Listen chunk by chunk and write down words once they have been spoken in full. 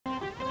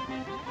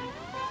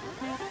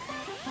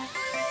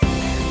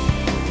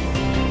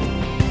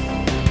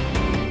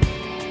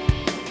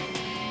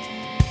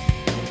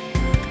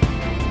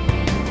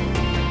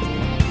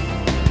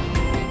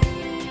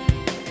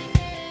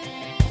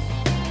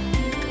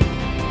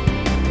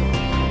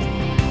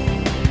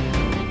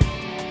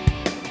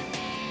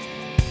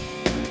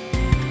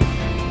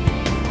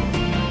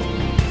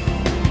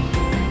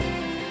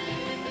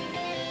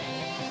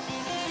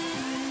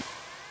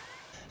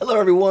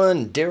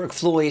everyone. Derek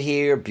Floyd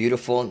here,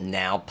 Beautiful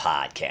Now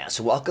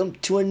Podcast. Welcome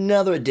to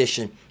another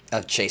edition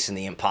of Chasing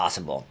the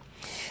Impossible.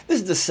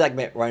 This is the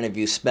segment where I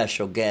interview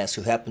special guests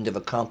who happen to have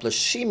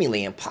accomplished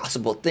seemingly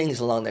impossible things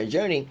along their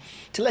journey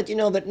to let you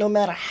know that no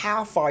matter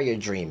how far your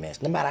dream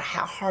is, no matter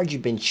how hard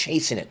you've been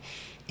chasing it,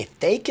 if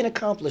they can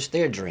accomplish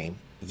their dream,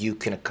 you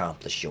can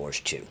accomplish yours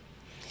too.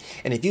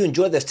 And if you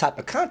enjoy this type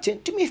of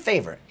content, do me a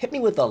favor, hit me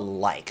with a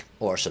like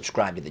or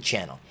subscribe to the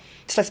channel.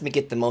 This lets me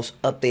get the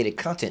most updated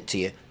content to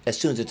you as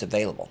soon as it's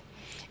available.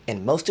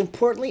 And most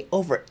importantly,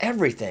 over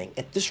everything,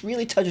 if this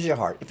really touches your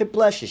heart, if it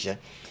blesses you,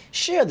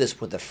 share this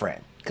with a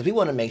friend, because we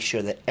want to make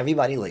sure that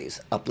everybody leaves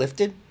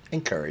uplifted,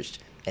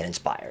 encouraged, and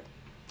inspired.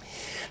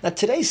 Now,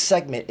 today's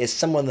segment is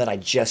someone that I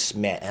just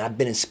met and I've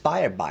been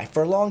inspired by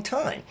for a long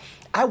time.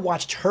 I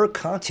watched her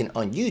content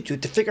on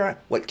YouTube to figure out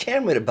what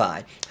camera to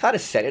buy, how to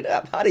set it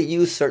up, how to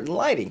use certain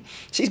lighting.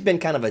 She's been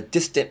kind of a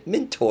distant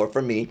mentor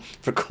for me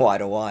for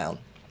quite a while.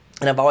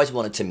 And I've always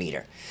wanted to meet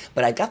her.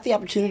 But I got the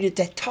opportunity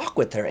to talk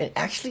with her and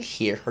actually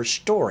hear her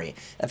story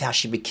of how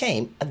she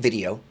became a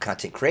video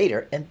content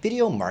creator and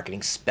video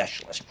marketing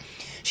specialist.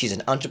 She's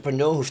an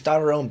entrepreneur who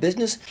started her own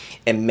business,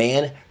 and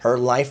man, her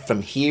life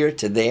from here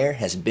to there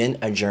has been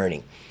a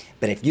journey.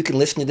 But if you can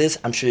listen to this,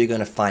 I'm sure you're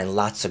going to find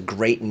lots of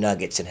great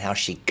nuggets in how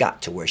she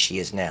got to where she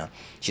is now.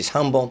 She's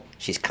humble,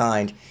 she's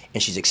kind,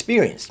 and she's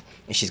experienced.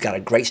 And she's got a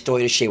great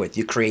story to share with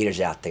you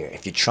creators out there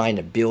if you're trying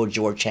to build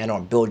your channel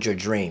and build your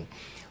dream.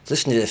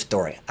 Listen to this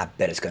story. I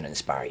bet it's going to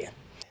inspire you.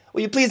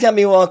 Will you please help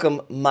me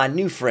welcome my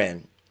new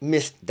friend,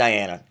 Miss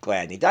Diana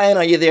Gladney.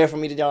 Diana, are you there for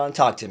me to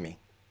talk to me?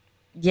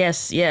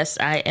 Yes,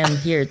 I am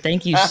here.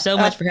 Thank you so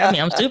much for having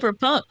me. I'm super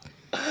pumped.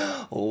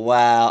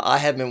 Wow, I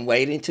have been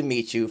waiting to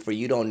meet you for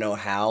you don't know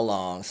how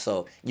long.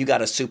 So you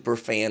got a super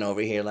fan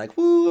over here like,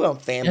 woo, I'm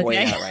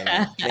fanboying out right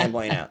now.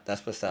 Fanboying out.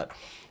 That's what's up.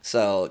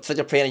 So such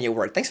a fan of your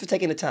work. Thanks for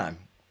taking the time.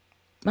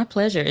 My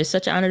pleasure. It's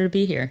such an honor to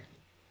be here.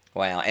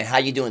 Wow. And how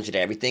you doing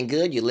today? Everything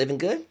good? You living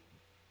good?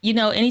 You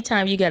know,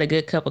 anytime you got a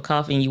good cup of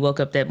coffee and you woke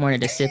up that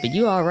morning to sip it,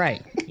 you all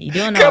right. You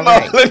doing all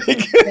right. Come on, let me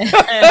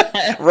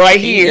get right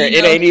here.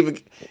 It ain't even,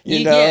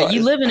 you know. Yeah,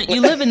 you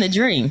live in the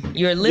dream.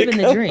 You're living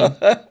the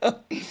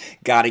dream.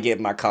 Got to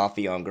get my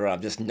coffee on, girl.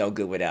 I'm just no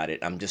good without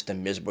it. I'm just a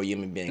miserable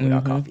human being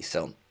without coffee.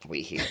 So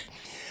we here.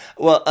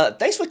 Well,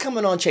 thanks for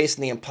coming on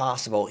Chasing the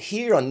Impossible.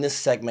 Here on this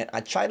segment, I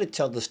try to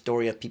tell the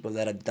story of people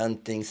that have done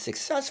things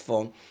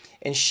successful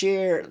and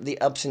share the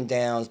ups and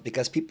downs,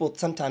 because people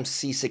sometimes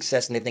see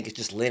success and they think it's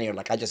just linear,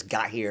 like I just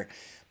got here.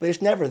 But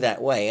it's never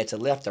that way. It's a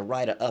left, a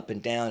right, a up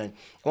and down. And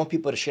I want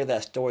people to share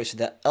that story so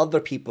that other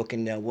people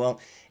can know,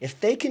 well, if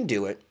they can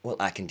do it, well,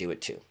 I can do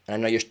it too. And I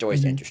know your story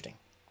is interesting.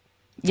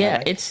 Yeah,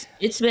 right?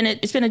 It's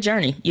been a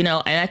journey, you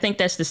know, and I think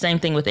that's the same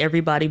thing with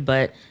everybody.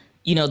 But,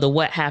 you know, the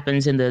what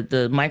happens and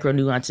the micro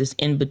nuances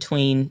in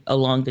between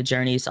along the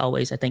journey is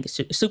always, I think,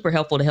 it's super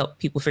helpful to help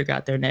people figure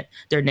out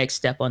their next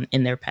step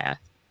in their path.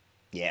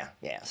 Yeah.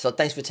 So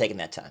thanks for taking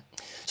that time.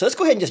 So let's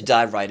go ahead and just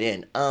dive right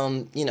in.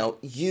 You know,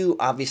 you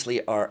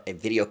obviously are a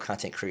video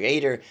content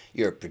creator.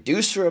 You're a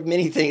producer of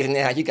many things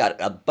now. You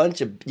got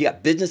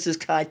businesses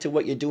tied to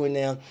what you're doing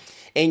now.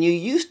 And you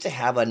used to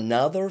have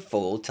another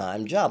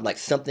full-time job, like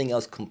something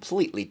else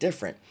completely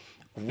different.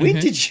 When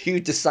did you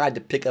decide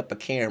to pick up a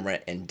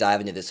camera and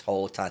dive into this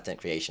whole content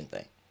creation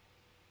thing?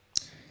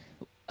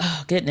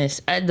 Oh,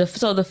 goodness.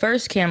 So the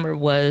first camera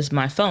was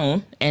my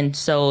phone. And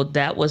so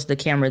that was the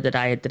camera that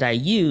I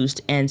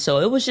used. And so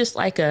it was just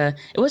like it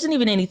wasn't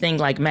even anything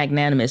like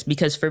magnanimous,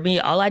 because for me,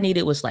 all I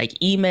needed was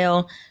like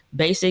email,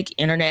 basic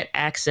internet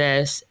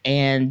access,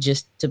 and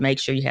just to make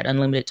sure you had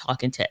unlimited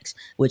talk and text,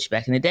 which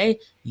back in the day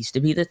used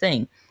to be the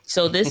thing.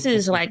 So this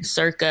is like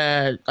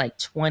circa like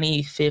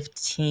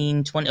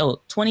 2016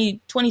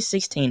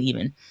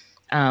 even.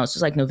 So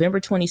it's like November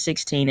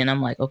 2016. And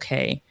I'm like,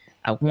 okay,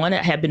 I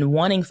have been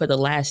wanting for the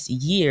last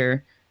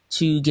year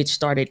to get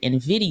started in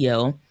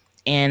video,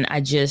 and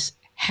I just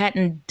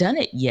hadn't done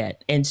it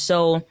yet. And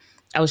so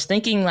I was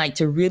thinking like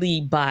to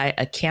really buy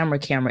a camera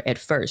at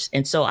first.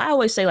 And so I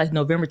always say like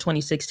November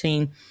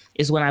 2016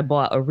 is when I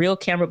bought a real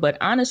camera. But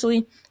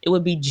honestly, it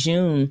would be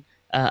June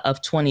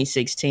of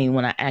 2016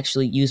 when I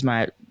actually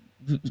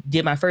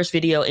did my first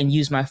video and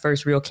used my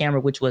first real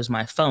camera, which was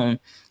my phone.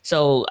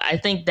 So I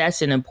think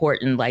that's an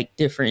important, like,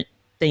 different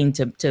thing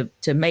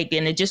to make.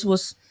 And it just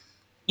was,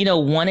 you know,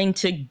 wanting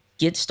to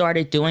get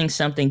started doing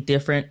something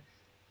different,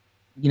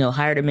 you know,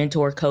 hired a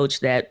mentor coach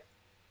that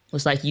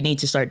was like, you need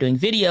to start doing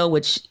video,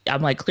 which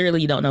I'm like,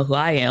 clearly you don't know who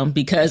I am,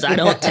 because I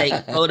don't take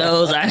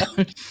photos.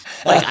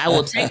 I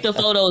will take the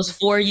photos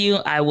for you.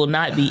 I will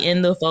not be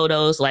in the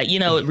photos, like, you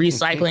know,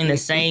 recycling the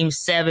same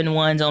 7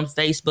 ones on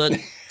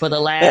Facebook for the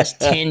last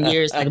 10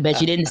 years. Like, I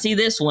bet you didn't see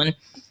this one.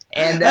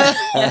 And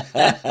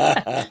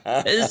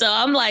so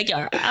I'm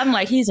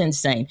like, he's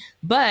insane.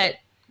 But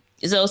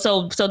so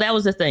that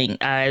was the thing.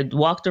 I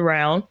walked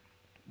around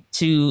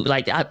to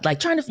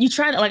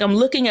I'm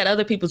looking at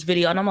other people's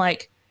video, and I'm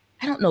like,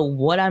 I don't know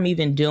what I'm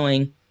even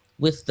doing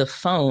with the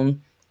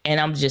phone. And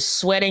I'm just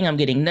sweating. I'm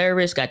getting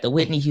nervous. Got the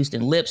Whitney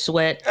Houston lip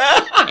sweat.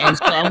 And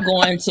so I'm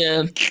going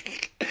to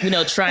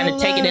trying I to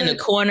take it love in the it.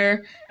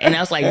 corner. And I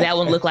was like, that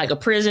one looked like a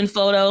prison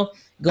photo.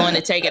 Going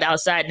to take it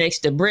outside next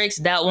to bricks.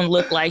 That one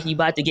looked like you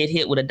about to get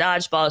hit with a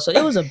dodgeball. So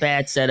it was a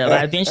bad setup.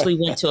 I eventually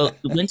went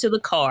to the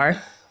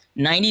car,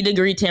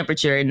 90-degree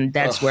temperature, and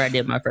that's where I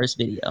did my first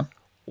video.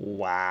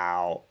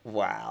 Wow,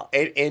 wow.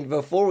 And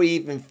before we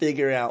even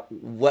figure out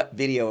what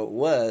video it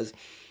was,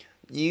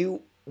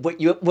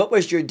 what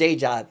was your day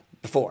job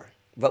before?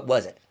 What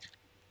was it?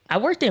 I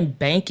worked in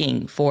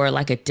banking for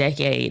like a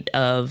decade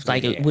of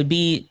like Yeah. it would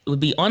be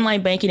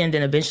online banking and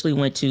then eventually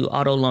went to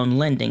auto loan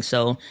lending.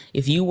 So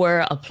if you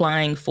were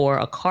applying for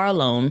a car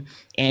loan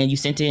and you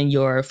sent in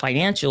your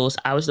financials,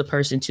 I was the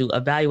person to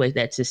evaluate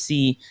that to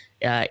see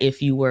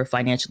if you were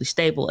financially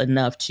stable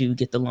enough to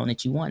get the loan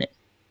that you wanted.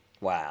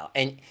 Wow.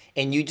 And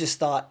you just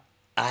thought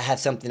I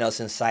have something else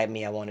inside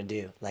me I want to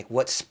do. Like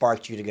what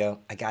sparked you to go,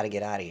 I got to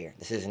get out of here.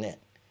 This isn't it.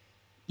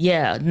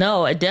 Yeah,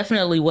 no, it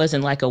definitely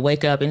wasn't like a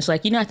wake up and it's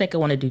like, I think I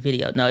want to do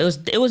video. No,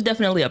 it was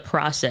definitely a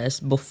process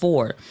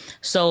before.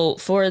 So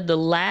for the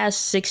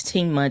last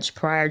 16 months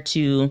prior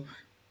to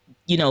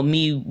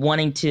me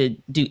wanting to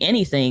do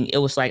anything, it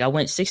was like I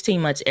went 16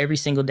 months every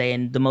single day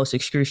in the most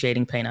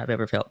excruciating pain I've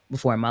ever felt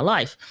before in my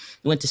life.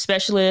 Went to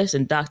specialists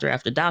and doctor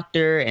after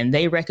doctor, and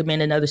they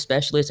recommend another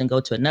specialist and go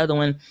to another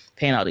one,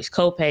 paying all these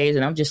copays.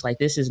 And I'm just like,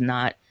 this is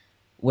not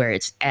where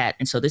it's at.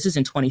 And so this is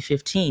in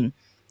 2015.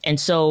 And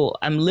so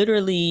I'm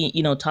literally,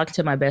 talking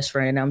to my best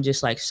friend, and I'm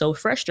just like so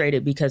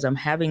frustrated because I'm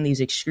having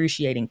these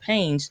excruciating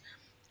pains.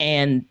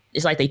 And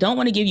it's like they don't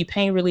want to give you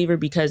pain reliever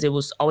because it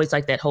was always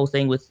like that whole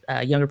thing with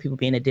younger people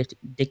being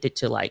addicted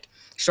to like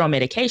strong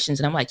medications.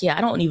 And I'm like, yeah,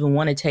 I don't even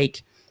want to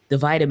take the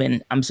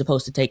vitamin I'm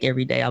supposed to take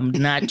every day. I'm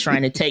not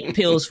trying to take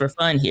pills for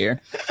fun here.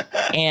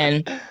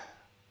 And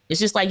it's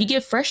just like you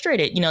get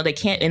frustrated, they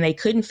can't, and they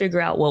couldn't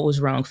figure out what was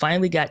wrong.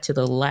 Finally got to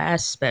the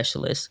last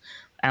specialist,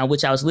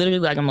 which I was literally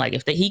like, I'm like,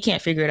 if he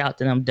can't figure it out,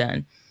 then I'm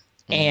done.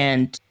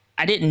 And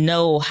I didn't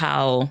know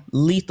how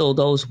lethal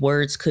those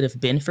words could have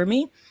been for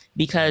me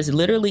because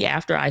literally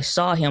after I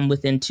saw him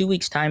within 2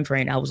 weeks time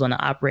frame, I was on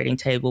the operating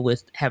table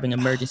with having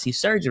emergency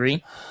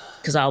surgery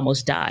because I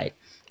almost died.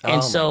 And Oh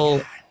my so,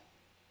 God.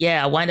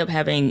 yeah, I wind up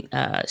having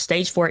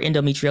stage 4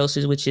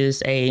 endometriosis, which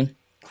is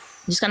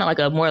just kind of like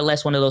a more or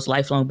less one of those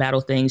lifelong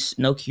battle things.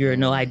 No cure,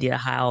 no idea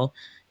how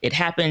it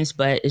happens,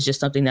 but it's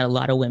just something that a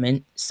lot of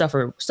women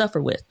suffer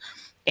with.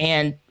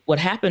 And what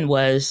happened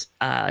was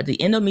the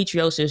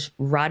endometriosis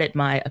rotted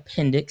my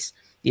appendix.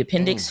 The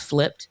appendix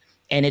flipped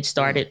and it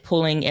started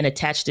pulling and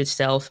attached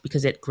itself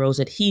because it grows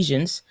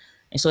adhesions.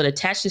 And so it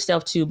attached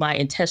itself to my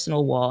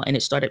intestinal wall and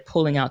it started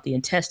pulling out the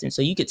intestine.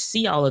 So you could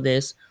see all of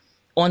this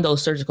on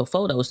those surgical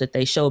photos that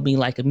they showed me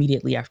like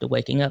immediately after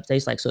waking up.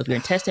 They's like, so if your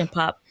intestine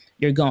pop,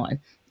 you're gone.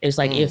 It's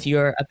like if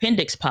your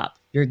appendix pop,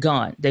 you're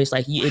gone. There's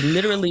like it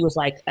literally was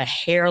like a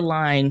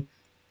hairline,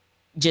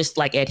 just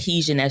like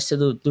adhesion as to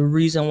the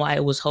reason why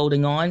it was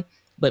holding on.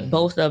 But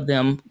both of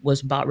them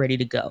was about ready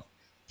to go.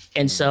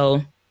 And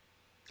so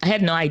I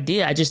had no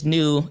idea. I just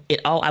knew it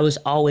all. I was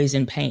always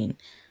in pain.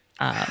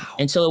 Wow.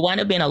 And so it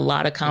wound up being a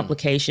lot of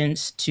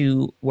complications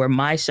to where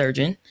my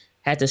surgeon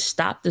had to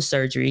stop the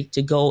surgery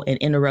to go and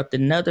interrupt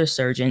another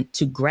surgeon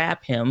to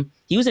grab him.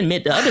 He was in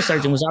the other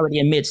surgeon was Wow. already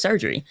in mid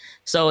surgery.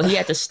 So he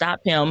had to stop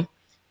him,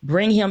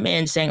 bring him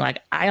in saying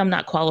like, I am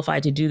not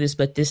qualified to do this,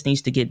 but this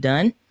needs to get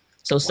done.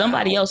 So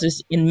somebody Wow. else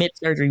is in mid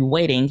surgery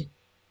waiting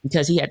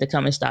because he had to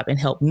come and stop and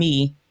help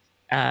me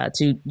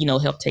to,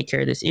 help take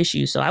care of this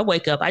issue. So I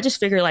wake up, I just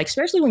figure like,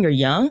 especially when you're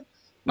young,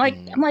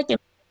 I'm like in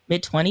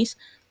mid 20s,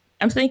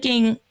 I'm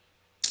thinking,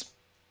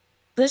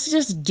 let's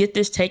just get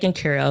this taken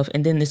care of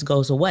and then this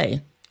goes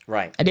away.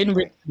 Right. I didn't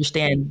really Right.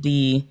 understand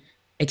the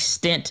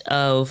extent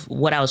of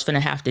what I was going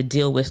to have to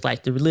deal with,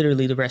 like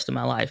literally the rest of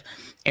my life.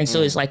 And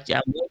so it's like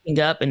I'm waking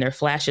up and they're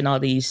flashing all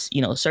these,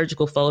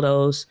 surgical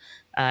photos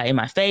in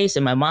my face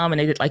and my mom, and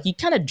they like you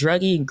kind of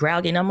druggy and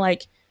groggy, and I'm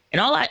like,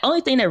 and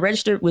only thing that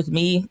registered with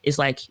me is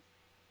like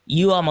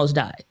you almost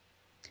died.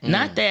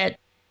 Not that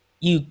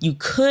you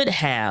could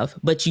have,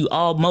 but you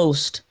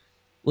almost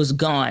was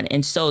gone.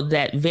 And so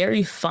that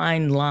very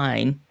fine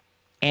line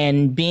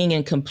and being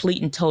in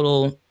complete and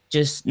total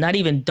just not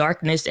even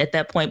darkness at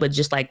that point, but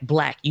just like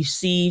black. You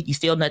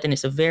feel nothing.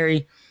 It's a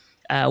very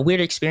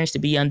weird experience to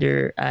be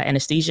under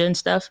anesthesia and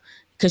stuff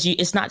because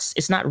it's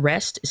not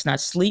rest, it's not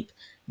sleep,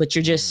 but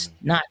you're just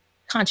not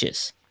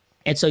conscious.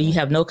 And so you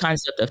have no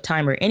concept of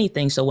time or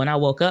anything. So when I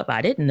woke up,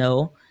 I didn't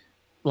know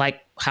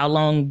like how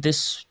long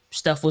this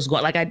stuff was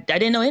going. Like I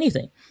didn't know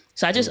anything.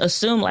 So I just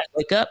assumed like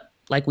wake up,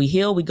 like we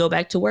heal, we go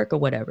back to work or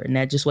whatever. And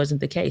that just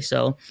wasn't the case.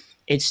 So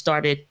it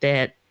started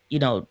that,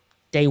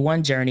 day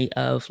one journey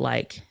of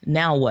like,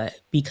 now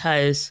what?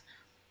 Because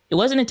it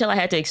wasn't until I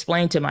had to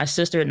explain to my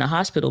sister in the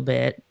hospital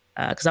bed,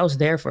 because I was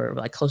there for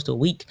like close to a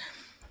week.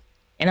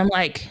 And I'm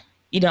like,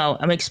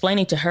 I'm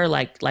explaining to her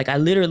like I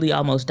literally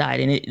almost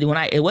died. And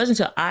it wasn't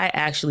until I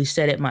actually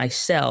said it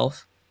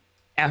myself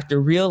after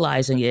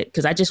realizing it,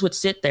 because I just would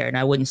sit there and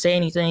I wouldn't say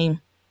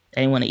anything. I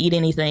didn't want to eat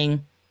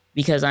anything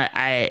because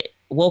I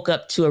woke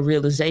up to a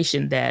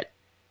realization that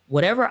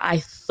whatever I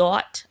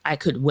thought I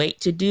could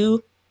wait to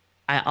do,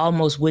 I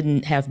almost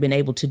wouldn't have been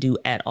able to do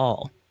at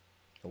all.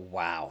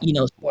 Wow. You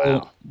know, so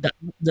Wow.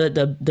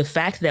 the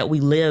fact that we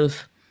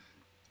live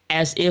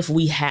as if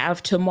we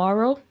have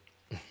tomorrow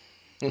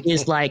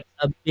is like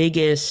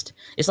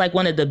it's like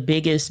one of the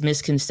biggest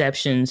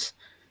misconceptions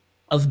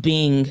of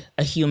being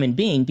a human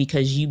being,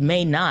 because you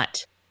may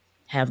not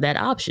have that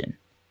option.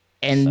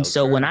 And So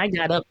so when true. I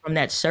got up from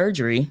that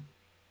surgery,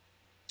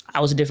 I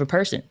was a different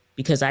person,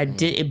 because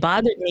Mm. it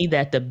bothered me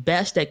that the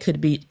best that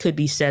could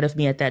be said of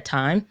me at that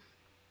time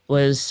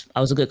was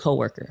I was a good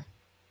coworker,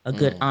 a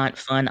good Mm. aunt,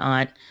 fun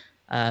aunt,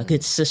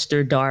 good Mm.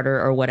 sister, daughter,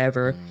 or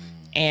whatever,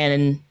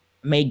 and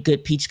made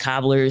good peach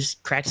cobblers,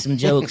 cracked some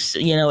jokes,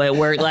 at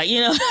work, like,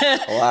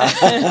 Wow.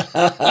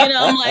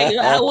 I'm like,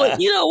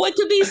 what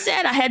could be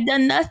said? I had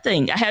done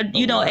nothing. I had,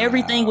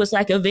 everything Wow. was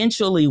like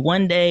eventually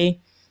one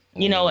day,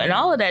 and all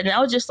Mm. of that. And I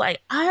was just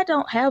like, I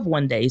don't have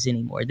one days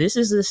anymore. This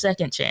is the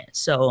second chance.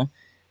 So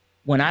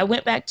when I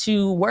went back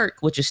to work,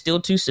 which is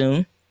still too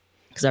soon,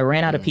 because I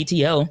ran out of Mm.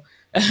 PTO.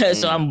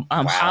 So Mm.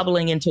 I'm Wow.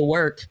 hobbling into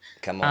work,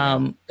 Come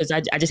on now. because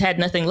I just had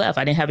nothing left.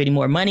 I didn't have any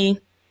more money.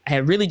 I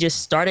had really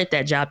just started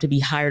that job to be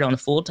hired on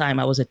full time.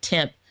 I was a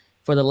temp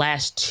for the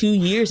last 2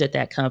 years at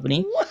that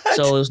company.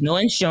 So What? it was no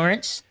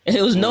insurance.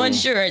 It was no Mm.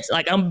 insurance.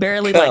 Like, I'm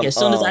barely, like, Come as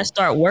soon as I on.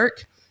 start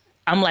work,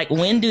 I'm like,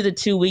 when do the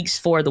 2 weeks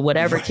for the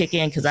whatever Right. kick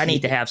in? Because I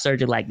need to Yeah. have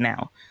surgery like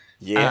now.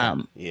 Yeah.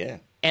 Um, Yeah.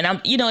 and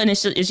and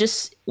it's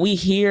just we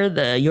hear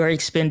the you're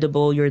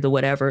expendable, you're the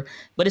whatever,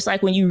 but it's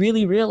like when you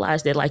really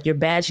realize that, like, your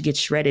badge gets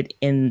shredded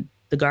in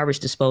the garbage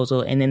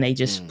disposal, and then they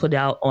just Mm. put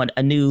out on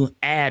a new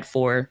ad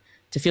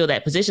to fill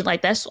that position.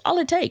 Like, that's all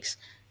it takes.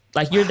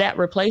 Like, you're Wow. that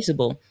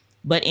replaceable.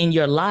 But in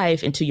your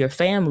life and to your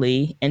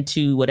family and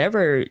to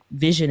whatever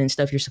vision and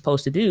stuff you're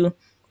supposed to do,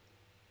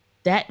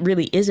 that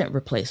really isn't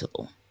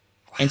replaceable.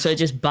 And so it Wow.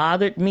 just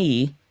bothered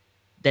me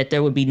that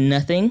there would be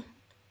nothing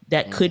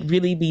that Mm. could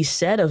really be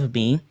said of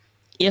me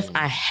if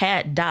I Mm.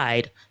 had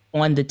died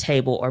on the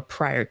table, or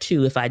prior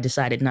to, if I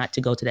decided not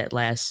to go to that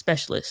last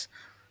specialist.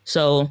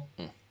 So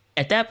Mm.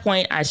 at that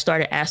point, I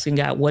started asking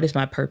God, what is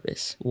my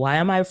purpose? Why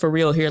am I for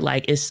real here?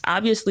 Like, it's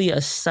obviously a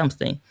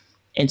something.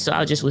 And so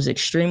I just was Mm.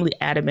 extremely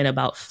adamant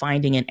about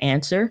finding an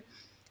answer.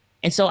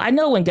 And so I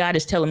know when God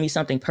is telling me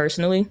something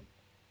personally,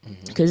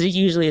 Mm. because it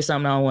usually is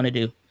something I don't want to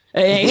do.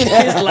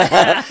 It's like,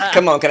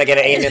 Come on, can I get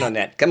an amen on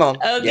that? Come on.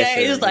 Yes, okay, sir.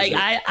 it's Yes, like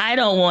sir. I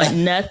don't want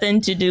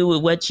nothing to do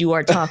with what you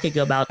are talking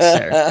about,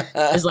 sir.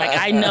 It's like,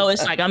 I know,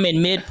 it's like I'm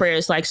in mid prayer.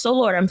 It's like, so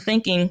Lord, I'm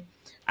thinking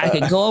I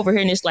could go over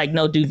here, and it's like,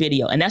 no, do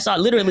video. And that's all,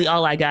 literally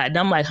all I got. And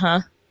I'm like, huh?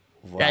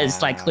 That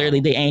is like clearly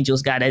Wow. the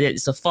angels got it.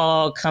 It's a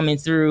fog coming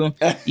through,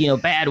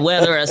 bad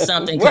weather or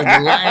something, because the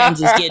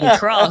lines is getting Wow.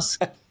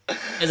 crossed.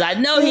 Because I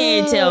know he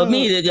ain't tell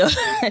me to go.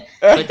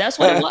 But that's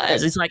what it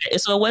was. It's like,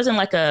 so it wasn't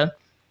like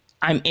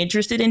I'm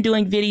interested in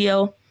doing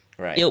video.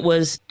 Right. It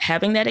was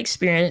having that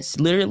experience,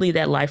 literally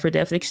that life or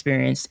death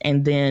experience.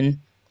 And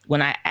then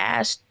when I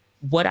asked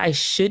what I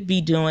should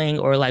be doing,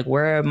 or like,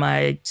 where am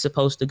I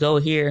supposed to go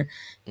here,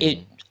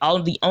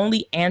 Mm. the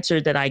only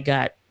answer that I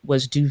got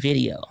was do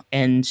video.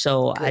 And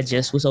so I Good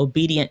just Lord. was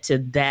obedient to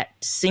that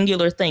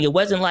singular thing. It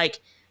wasn't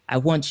like, I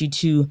want you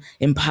to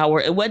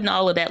empower. It wasn't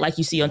all of that like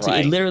you see on TV. It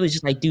Right. literally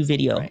just like, do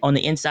video. Right. On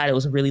the inside, it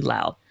was really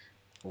loud.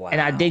 And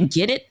I Wow. didn't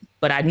get it,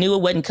 but I knew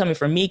it wasn't coming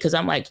from me, because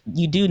I'm like,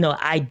 you do know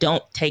I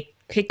don't take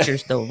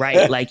pictures though, right?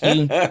 I'm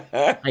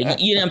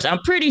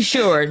pretty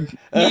sure,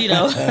 but You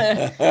know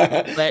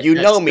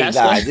that's me, that's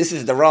what guy. This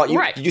is the wrong. You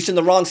right. you send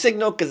the wrong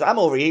signal because I'm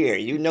over here.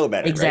 You know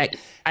better, right? Exactly.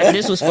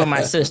 This was for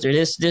my sister.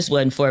 This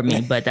wasn't for me,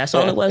 but that's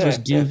all it was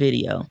do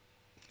video.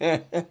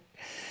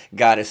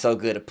 God is so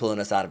good at pulling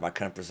us out of our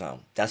comfort zone.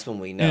 That's when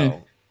we Mm,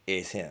 know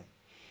it's Him.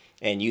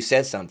 And you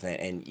said something,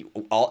 and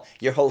all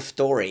your whole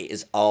story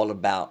is all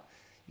about,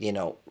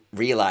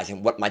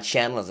 realizing what my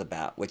channel is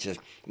about, which is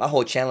my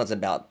whole channel is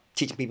about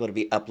teaching people to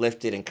be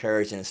uplifted,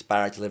 encouraged, and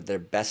inspired to live their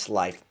best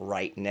life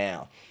right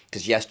now.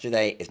 Because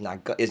yesterday is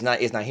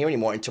not here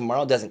anymore, and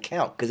tomorrow doesn't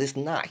count because it's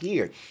not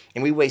here,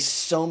 and we waste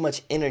so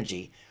much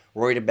energy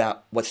worried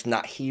about what's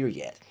not here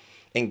yet.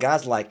 And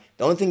God's like,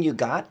 the only thing you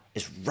got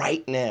is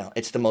right now.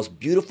 It's the most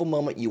beautiful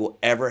moment you will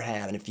ever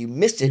have. And if you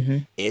missed it, mm-hmm,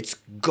 it's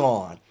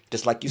gone.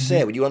 Just like you mm-hmm,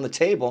 said, when you were on the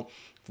table,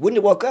 wouldn't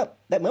have woke up,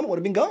 that moment would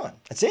have been gone.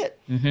 That's it.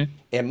 mm-hmm,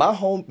 And my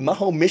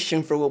whole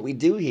mission for what we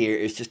do here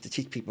is just to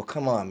teach people,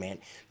 come on, man.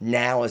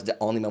 Now is the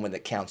only moment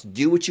that counts.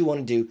 Do what you want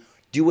to do.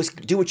 Do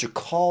what you're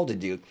called to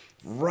do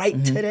right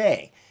mm-hmm,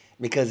 today.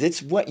 Because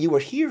it's what you were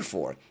here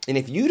for. And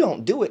if you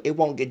don't do it, it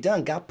won't get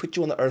done. God put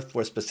you on the earth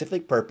for a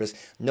specific purpose.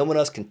 No one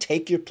else can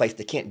take your place.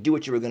 They can't do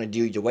what you were going to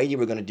do the way you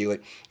were going to do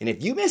it. And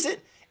if you miss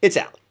it, it's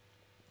out.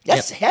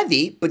 That's yep.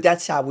 heavy, but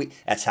that's how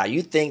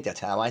you think. That's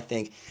how I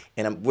think.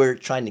 And we're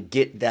trying to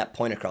get that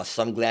point across.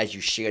 So I'm glad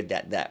you shared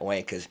that way,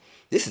 because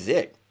this is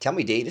it. Tell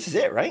me, D, this is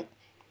it, right?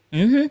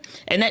 Mm-hmm.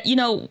 And that,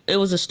 it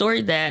was a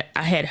story that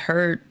I had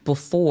heard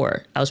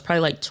before. I was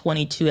probably like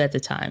 22 at the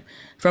time,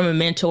 from a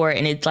mentor.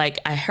 And it's like,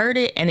 I heard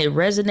it and it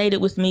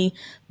resonated with me,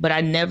 but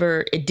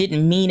it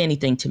didn't mean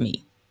anything to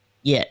me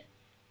yet.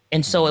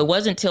 And so it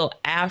wasn't until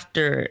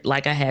after,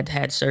 like, I had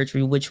had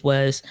surgery, which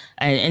was,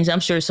 and I'm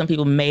sure some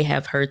people may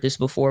have heard this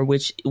before,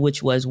 which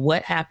was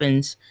what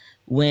happens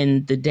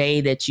when the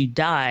day that you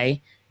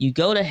die, you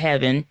go to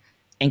heaven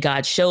and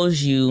God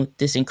shows you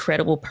this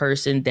incredible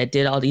person that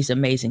did all these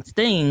amazing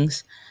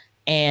things.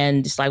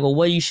 And it's like, well,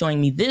 what are you showing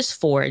me this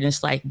for? And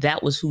it's like,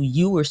 that was who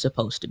you were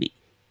supposed to be.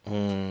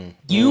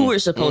 You were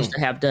supposed to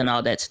have done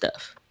all that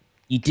stuff.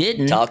 You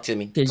didn't. Talk to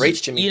me. Because,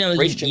 Preach to me.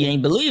 Preach to you me.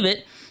 ain't believe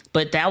it.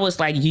 But that was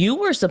like, you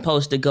were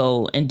supposed to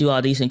go and do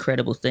all these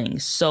incredible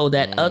things. So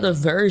that other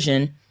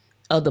version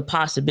of the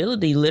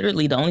possibility,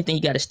 literally the only thing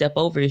you got to step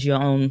over is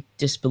your own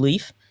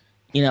disbelief,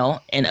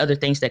 and other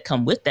things that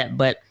come with that.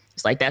 But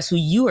it's like, that's who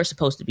you are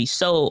supposed to be.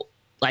 So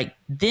like,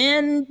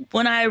 then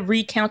when I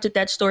recounted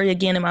that story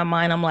again in my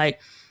mind, I'm like,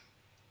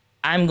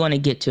 I'm going to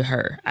get to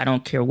her. I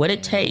don't care what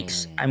it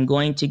takes. I'm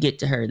going to get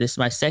to her. This is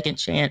my second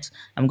chance.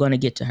 I'm going to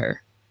get to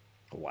her.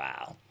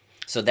 Wow.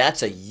 So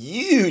that's a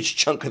huge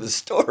chunk of the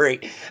story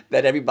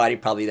that everybody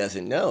probably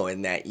doesn't know,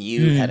 and that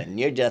you had a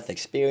near-death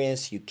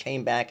experience. You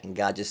came back and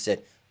God just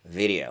said,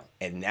 video.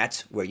 And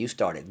that's where you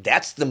started.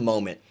 That's the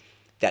moment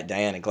that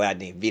Diana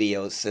Gladney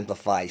Video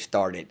Simplified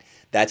started.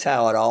 That's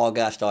how it all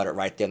got started,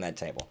 right there on that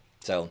table.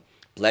 So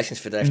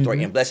blessings for that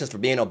story, and blessings for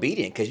being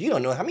obedient, because you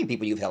don't know how many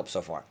people you've helped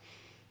so far.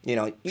 You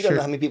don't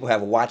know how many people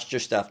have watched your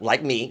stuff,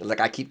 like me.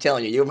 Like I keep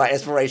telling you, you're my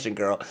inspiration,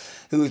 girl,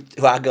 who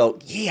I go,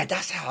 yeah,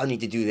 that's how I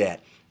need to do that.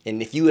 And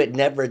if you had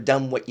never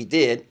done what you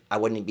did, I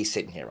wouldn't be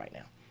sitting here right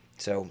now.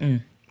 So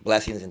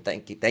blessings, and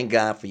thank you. Thank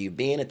God for you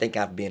being, and thank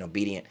God for being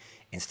obedient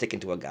and sticking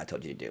to what God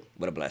told you to do.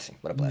 What a blessing.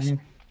 What a blessing.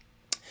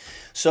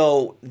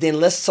 So then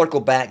let's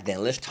circle back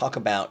then. Let's talk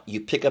about, you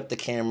pick up the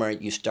camera,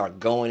 you start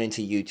going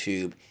into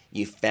YouTube,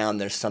 you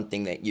found there's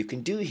something that you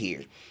can do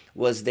here.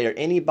 Was there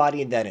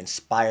anybody that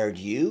inspired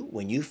you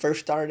when you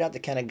first started out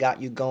that kind of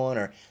got you going,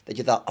 or that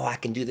you thought, oh, I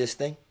can do this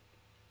thing?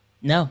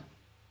 No.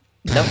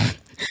 No?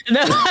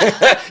 No.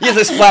 You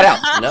just flat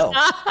out, no.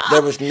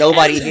 There was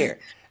nobody here.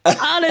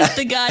 Honest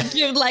to God,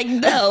 you're like,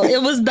 no,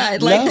 it was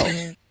not. Like,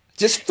 no.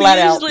 Just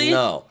flat usually,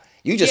 out, no.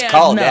 You just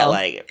called that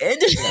like...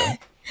 No.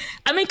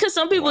 I mean, because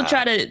some people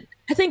try to...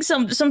 I think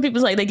some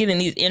people's like, they get in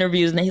these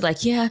interviews and they're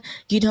like, yeah,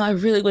 I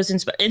really was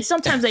inspired. And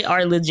sometimes they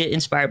are legit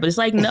inspired, but it's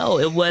like, no,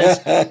 it was...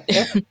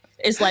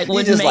 It's like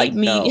what made like,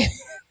 me... No.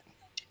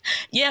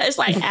 Yeah, it's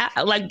like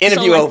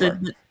interview so like over.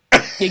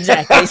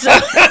 Exactly. So,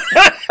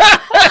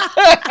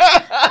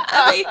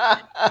 I mean,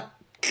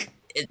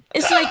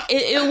 it's like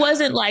it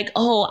wasn't like,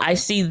 oh, I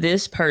see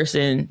this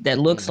person that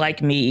looks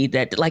like me.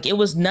 That like, it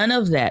was none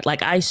of that.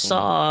 Like, I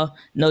saw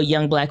no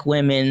young Black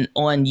women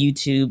on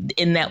YouTube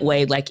in that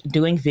way, like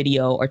doing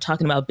video or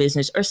talking about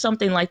business or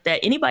something like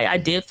that. Anybody I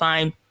did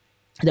find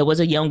that was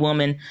a young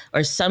woman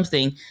or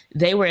something,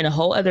 they were in a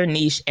whole other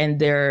niche, and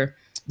their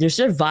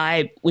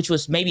vibe, which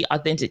was maybe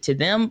authentic to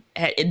them,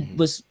 it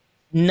was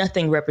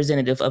nothing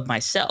representative of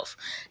myself.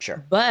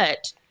 Sure.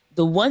 But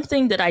the one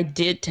thing that I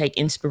did take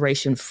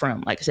inspiration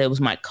from, like I said, it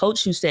was my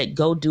coach who said,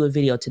 go do a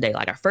video today.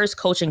 Like our first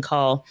coaching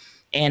call.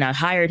 And I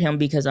hired him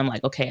because I'm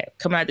like, okay,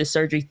 coming out of this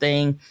surgery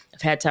thing,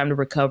 I've had time to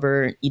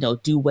recover,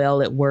 do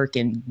well at work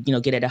and,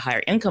 get at a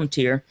higher income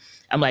tier.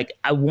 I'm like,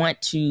 I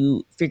want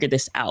to figure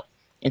this out.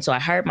 And so I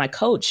hired my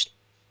coach,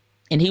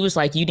 and he was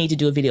like, you need to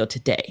do a video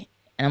today.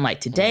 And I'm like,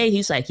 today?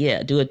 He's like,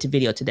 yeah, do it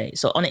video today.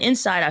 So on the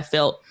inside, I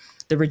felt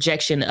the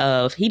rejection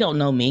of, he don't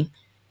know me.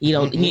 He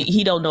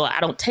don't know I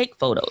don't take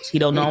photos. He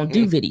don't know I don't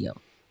do video.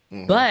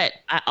 But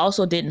I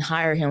also didn't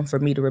hire him for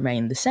me to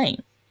remain the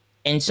same.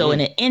 And so in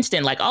an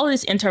instant, like all of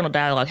this internal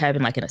dialogue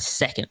happened like in a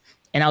second.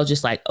 And I was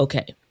just like,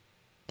 okay.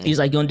 He's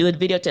like, you want to do a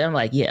video today? I'm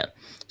like, yeah.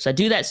 So I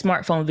do that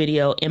smartphone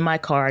video in my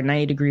car,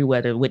 90-degree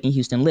weather, Whitney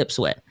Houston lip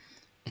sweat.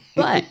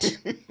 But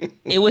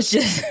it was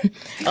just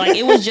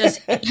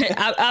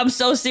I'm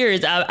so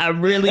serious. I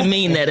really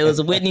mean that. It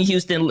was Whitney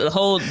Houston, the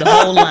whole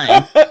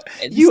line.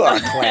 You are a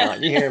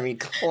clown. You hear me?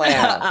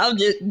 Clown. I'm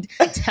just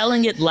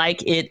telling it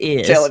like it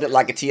is. Telling it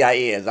like a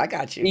TI is. I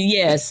got you.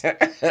 Yes.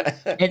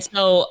 And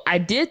so I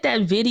did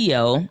that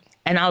video,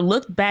 and I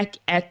looked back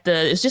at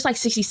it's just like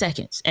 60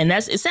 seconds. And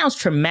it sounds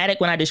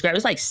traumatic when I describe it.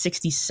 It's like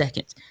 60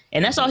 seconds.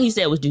 And that's all he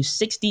said was do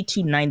 60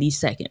 to 90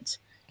 seconds.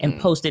 And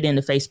post it in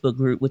the Facebook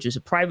group, which is a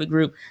private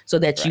group, so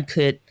that you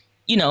could,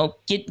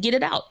 get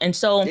it out. And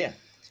so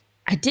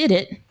I did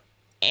it,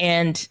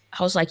 and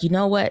I was like, you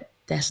know what?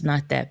 That's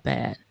not that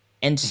bad.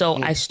 And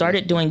so I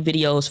started doing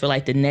videos for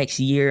like the next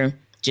year,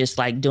 just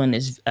like doing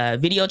this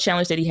video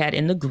challenge that he had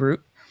in the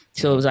group.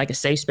 So it was like a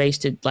safe space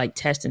to like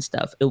test and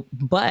stuff.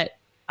 But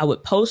I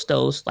would post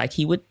those like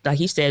he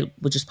said,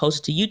 would just post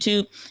it to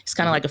YouTube. It's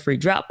kind of like a free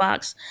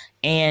Dropbox,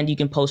 and you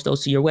can post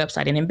those to your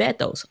website and embed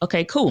those.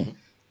 Okay, cool.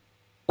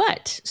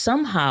 But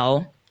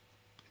somehow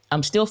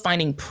I'm still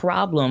finding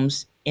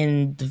problems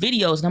in the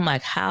videos. And I'm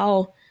like,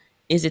 how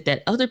is it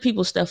that other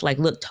people's stuff like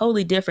look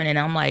totally different? And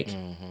I'm like,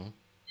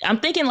 I'm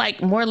thinking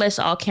like more or less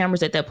all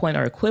cameras at that point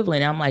are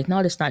equivalent. And I'm like,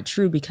 no, that's not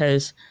true,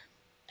 because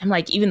I'm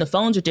like, even the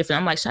phones are different.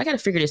 I'm like, so I got to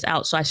figure this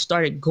out. So I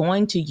started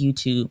going to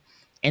YouTube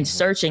and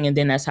searching. And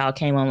then that's how I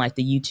came on like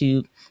the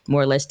YouTube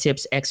more or less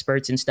tips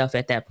experts and stuff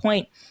at that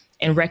point.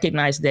 and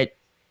recognized that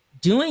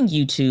doing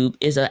YouTube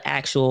is an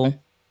actual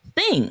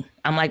thing.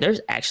 I'm like,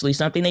 there's actually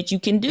something that you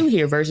can do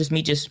here versus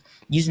me just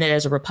using it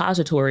as a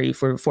repository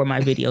for my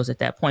videos at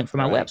that point for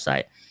my Right.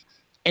 website.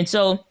 And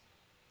so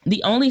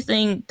the only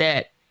thing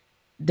that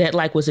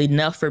like was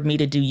enough for me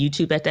to do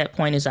YouTube at that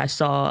point is I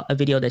saw a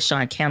video that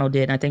Sean Cannell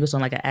did. And I think it was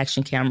on like an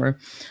action camera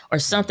or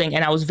something.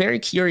 And I was very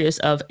curious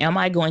of, am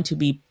I going to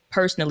be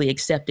personally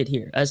accepted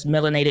here? Us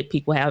melanated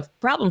people have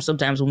problems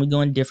sometimes when we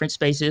go in different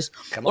spaces,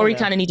 Come or on we now.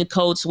 kind of need to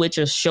code switch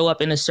or show up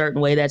in a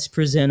certain way that's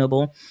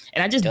presentable.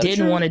 And I just Tell the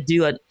didn't want truth. to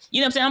do it. You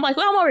know what I'm saying? I'm like,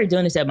 well, I'm already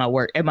doing this at my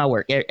work, at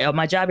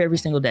my job every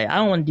single day. I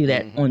don't want to do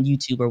that Mm-hmm. on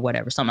YouTube or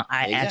whatever, something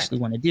I actually Exactly.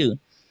 want to do.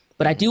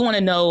 But I Mm-hmm. do want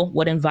to know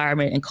what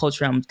environment and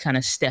culture I'm kind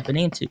of stepping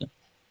into.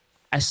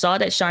 I saw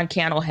that Sean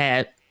Cannell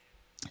had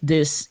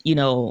this,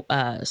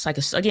 it's like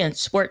again,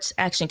 sports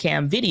action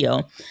cam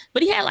video,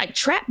 but he had like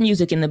trap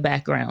music in the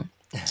background.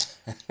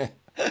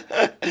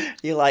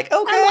 You're like,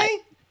 I'm like,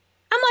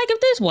 okay.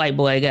 if this white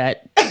boy got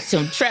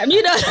some trap, I'm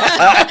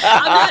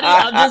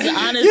just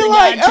honest You're to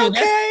like, God too.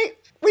 okay,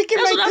 we can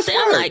That's make what I'm this saying.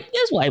 I'm work. like,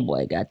 this white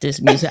boy got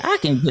this music. I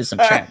can put some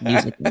trap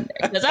music in there.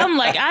 Because I'm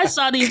like, I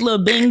saw these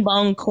little bing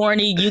bong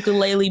corny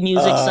ukulele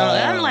music songs.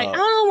 I'm like, I Oh,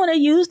 don't want to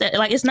use that.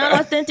 Like, it's not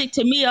authentic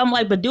to me. I'm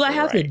like, but do I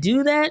have to right,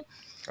 do that?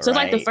 So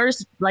like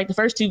right. the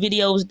first two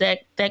videos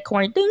that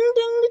corny ding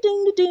ding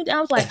ding ding ding. I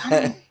was like,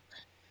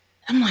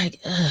 I'm like,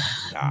 ugh.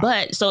 Nah.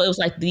 But so it was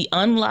like the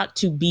unlock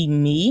to be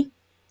me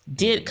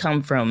did Mm-hmm.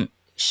 come from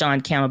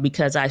Sean Cannell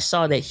because I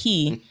saw that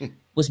he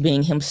was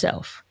being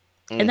himself.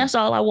 And Mm. that's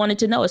all I wanted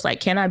to know. It's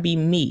like, can I be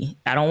me?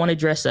 I don't want to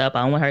dress up.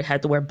 I don't want to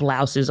have to wear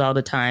blouses all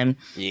the time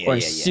Yeah, or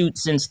yeah, yeah.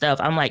 suits and stuff.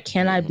 I'm like,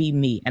 can I Mm-hmm. be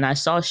me? And I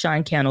saw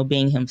Sean Cannell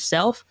being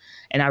himself,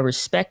 and I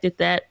respected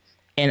that.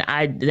 And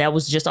that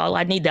was just all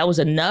I need. That was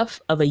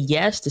enough of a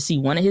yes to see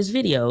one of his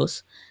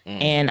videos.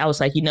 Mm. And I was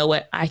like, you know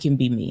what? I can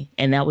be me.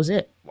 And that was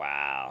it.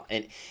 Wow.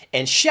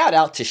 And shout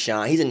out to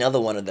Sean. He's another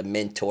one of the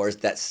mentors,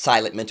 that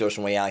silent mentors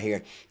from way out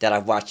here that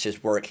I've watched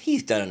his work.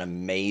 He's done an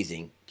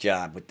amazing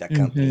job with that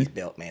company Mm-hmm. he's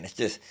built, man. It's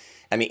just,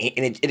 I mean,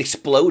 and it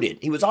exploded.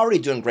 He was already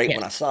doing great when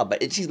I Yes. saw,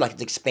 but it seems like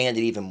it's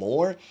expanded even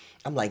more.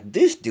 I'm like,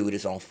 this dude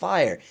is on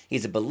fire.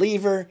 He's a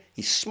believer.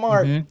 He's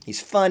smart. Mm-hmm.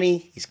 He's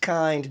funny. He's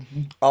kind.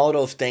 Mm-hmm. All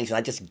those things, and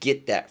I just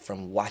get that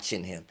from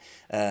watching him.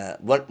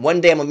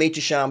 One day I'm gonna meet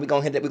you, Sean. We're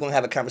gonna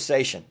have a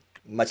conversation.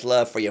 Much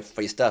love for your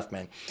stuff,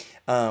 man.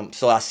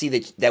 So I see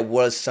that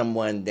was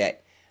someone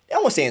that I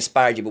won't say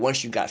inspired you, but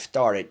once you got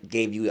started,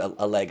 gave you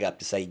a leg up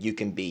to say you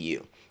can be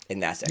you,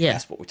 and Yeah.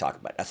 that's what we're talking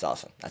about. That's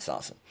awesome. That's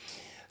awesome.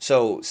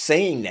 So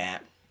saying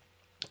that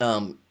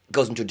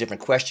goes into a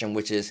different question,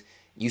 which is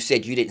you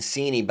said you didn't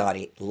see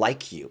anybody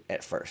like you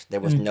at first. There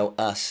was no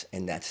us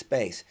in that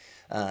space,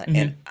 Mm-hmm.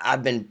 and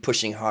I've been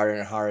pushing harder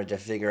and harder to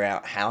figure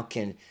out how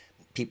can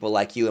people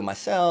like you and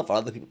myself, or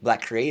other people,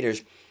 black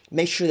creators,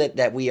 make sure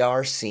that we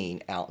are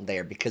seen out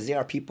there, because there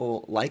are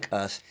people like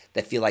us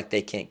that feel like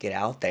they can't get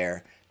out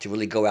there to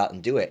really go out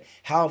and do it.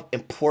 How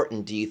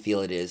important do you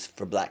feel it is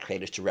for black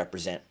creators to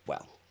represent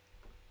well?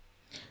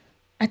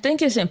 I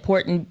think it's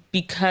important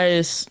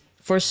because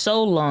for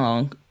so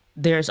long,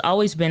 there's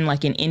always been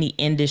like in any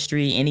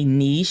industry, any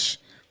niche,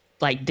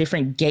 like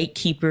different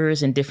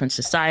gatekeepers in different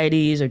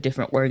societies or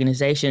different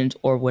organizations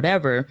or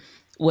whatever.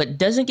 What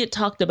doesn't get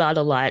talked about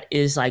a lot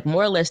is like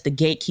more or less the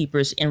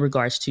gatekeepers in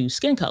regards to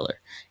skin color.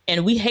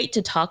 And we hate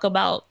to talk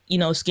about,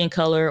 skin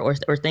color or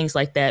things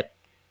like that,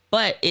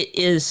 but it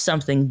is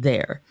something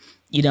there,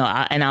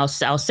 and I'll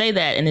say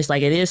that. And it's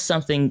like, it is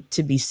something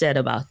to be said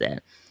about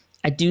that.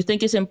 I do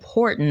think it's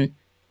important,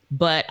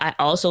 but I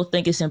also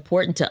think it's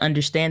important to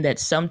understand that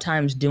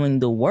sometimes doing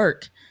the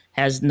work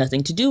has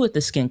nothing to do with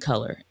the skin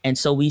color. And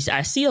so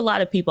I see a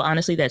lot of people,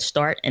 honestly, that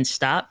start and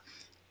stop.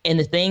 And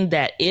the thing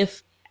that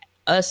if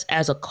us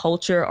as a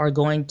culture are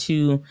going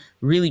to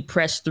really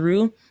press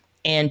through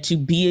and to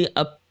be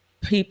a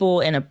people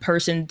and a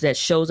person that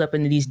shows up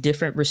in these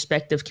different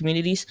respective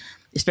communities,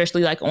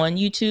 especially like on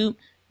YouTube,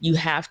 you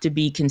have to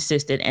be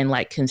consistent and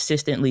like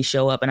consistently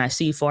show up. And I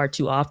see far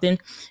too often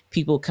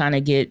people kind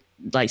of get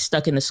like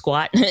stuck in the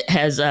squat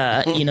as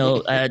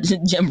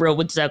Jim Bro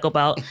would talk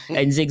about,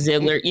 and Zig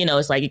Ziglar,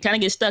 it's like you kind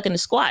of get stuck in the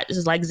squat. This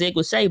is like Zig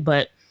would say,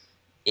 but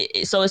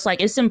so it's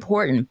like, it's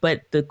important.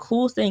 But the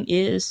cool thing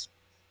is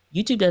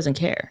YouTube doesn't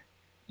care.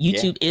 Yeah.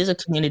 YouTube is a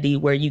community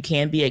where you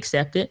can be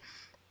accepted,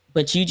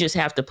 but you just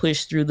have to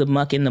push through the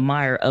muck and the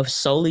mire of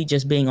solely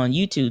just being on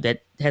YouTube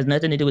that has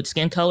nothing to do with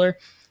skin color,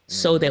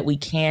 so Mm-hmm. that we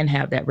can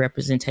have that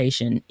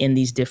representation in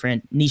these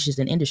different niches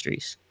and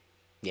industries.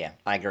 Yeah,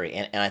 I agree.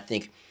 And I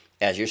think,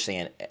 as you're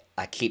saying,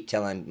 I keep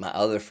telling my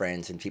other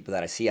friends and people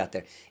that I see out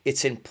there,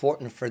 it's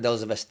important for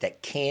those of us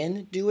that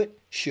can do it,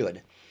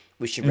 should.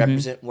 We should Mm-hmm.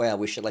 represent well.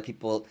 We should let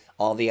people,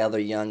 all the other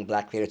young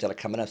black creators that are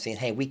coming up, saying,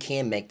 "Hey, we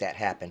can make that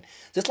happen."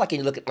 Just like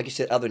you look at, like you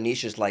said, other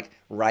niches like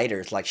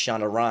writers, like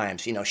Shonda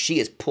Rhimes. You know, she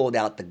has pulled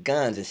out the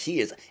guns, and she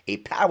is a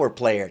power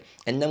player.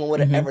 And no one would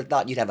have Mm-hmm. ever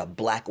thought you'd have a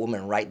black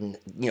woman writing,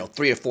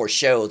 3 or 4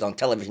 shows on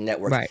television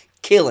networks, Right.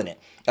 killing it.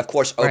 Of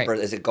course, Right. Oprah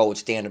is a gold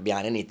standard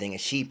beyond anything,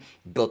 and she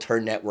built her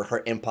network,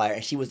 her empire,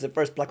 and she was the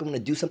first black woman to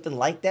do something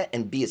like that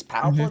and be as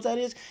powerful Mm-hmm. as that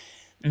is.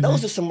 Mm-hmm.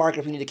 Those are some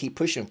markers we need to keep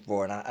pushing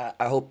for, and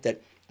I hope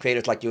that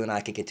creators like you and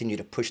I can continue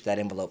to push that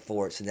envelope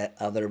forward so that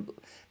other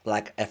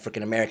black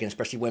African Americans,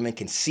 especially women,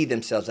 can see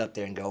themselves up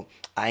there and go,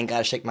 I ain't got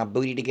to shake my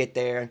booty to get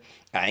there.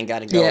 I ain't got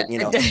to Yeah.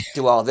 go,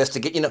 do all this to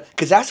get,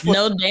 because that's what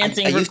No I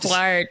dancing used to.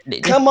 required.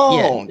 Come Yeah.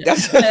 on,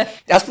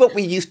 that's what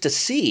we used to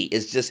see.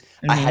 It's just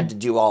I Mm-hmm. had to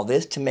do all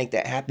this to make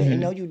that happen, and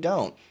Mm-hmm. no, you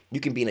don't. You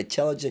can be an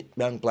intelligent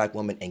young black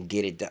woman and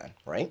get it done,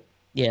 right?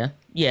 Yeah,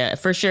 yeah,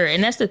 for sure.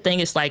 And that's the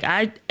thing. It's like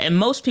and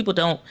most people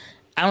don't.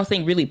 I don't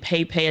think really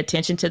pay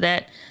attention to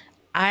that.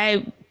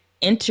 I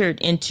entered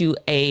into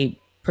a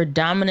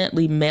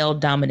predominantly male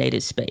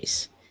dominated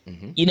space.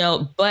 Hmm.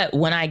 But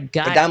when I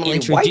got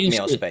Predominantly white introduced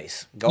male to,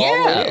 space. Go all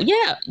the way yeah, there.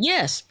 yeah,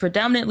 yes,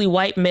 predominantly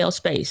white male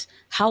space.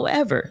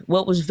 However,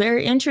 what was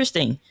very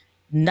interesting,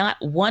 not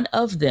one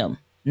of them,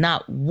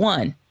 not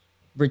one,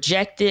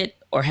 rejected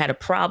or had a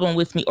problem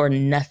with me or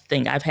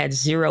nothing. I've had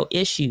zero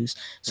issues.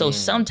 So Mm,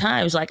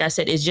 sometimes, like I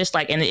said, it's just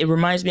like, and it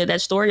reminds me of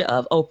that story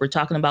of Oprah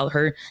talking about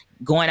her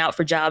going out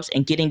for jobs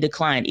and getting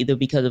declined either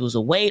because it was a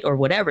weight or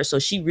whatever. So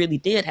she really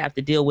did have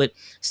to deal with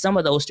some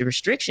of those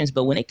restrictions.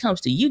 But when it comes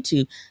to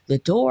YouTube, the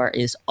door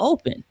is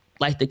open.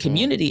 Like the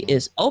community mm.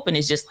 is open.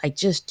 It's just like,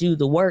 just do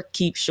the work,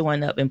 keep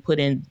showing up and put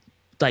in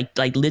like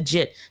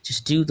legit,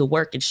 just do the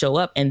work and show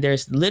up. And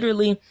there's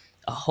literally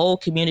a whole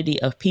community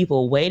of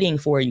people waiting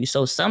for you.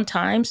 So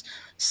sometimes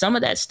some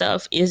of that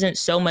stuff isn't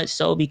so much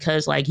so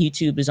because like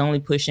YouTube is only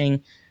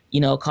pushing,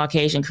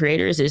 Caucasian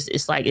creators.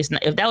 It's like, it's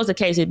not, if that was the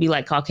case, it'd be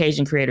like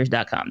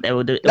CaucasianCreators.com. It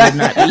would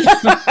not be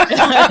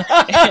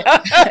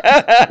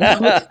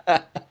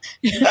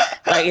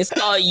like it's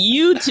called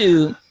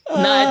YouTube,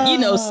 not,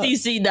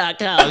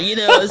 CC.com.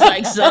 It's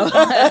like, so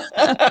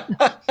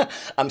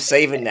I'm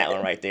saving that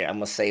one right there. I'm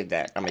gonna save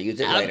that. I'm gonna use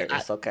it I, later. I,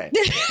 It's okay.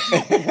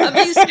 I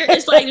mean,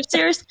 it's like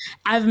serious.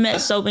 I've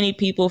met so many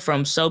people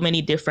from so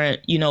many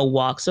different,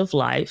 walks of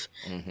life,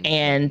 Hmm.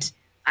 and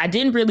I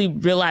didn't really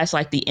realize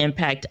like the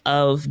impact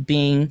of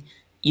being,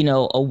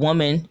 a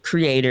woman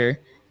creator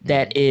Hmm.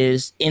 that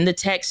is in the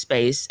tech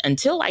space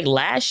until like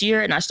last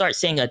year, and I start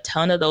seeing a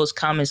ton of those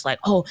comments like,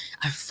 "Oh,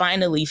 I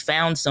finally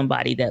found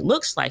somebody that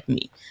looks like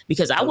me,"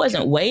 because I Okay.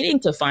 wasn't waiting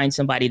to find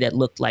somebody that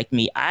looked like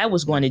me. I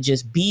was going Mm. to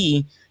just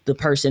be the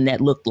person that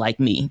looked like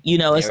me. It's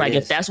There it like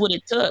if is. that's what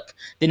it took,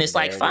 then it's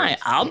like, There it fine, is.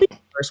 I'll be the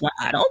first one.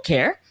 I don't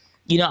care.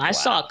 I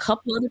saw a Wow.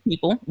 couple other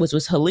people, which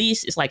was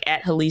Halise. It's like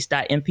at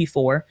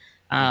Halise.mp4.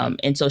 Hmm.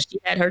 And so she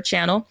had her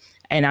channel,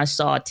 and I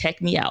saw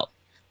Tech Me Out.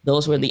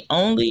 Those were Hmm. the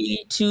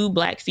only two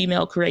black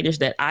female creators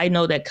that I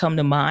know that come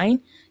to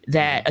mind Hmm.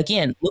 that,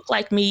 again, look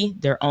like me,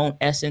 their own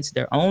essence,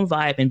 their own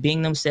vibe, and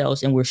being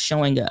themselves, and were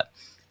showing up.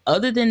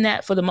 Other than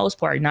that, for the most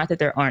part, not that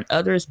there aren't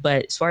others,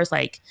 but as far as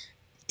like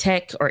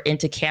tech or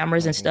into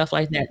cameras and Hmm. stuff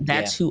like that, Yeah.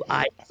 that's who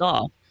I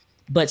saw.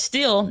 But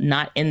still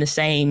not in the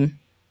same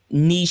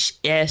niche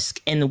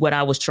esque in what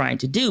I was trying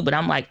to do. But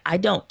I'm like, I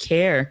don't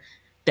care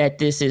that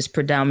this is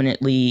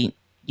predominantly,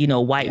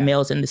 white Yeah.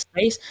 males in the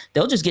space.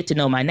 They'll just get to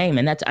know my name,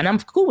 and I'm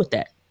cool with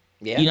that.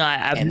 Yeah.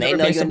 I've And they never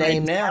know been your somebody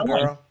name to now, shy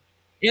away. girl.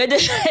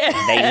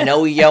 They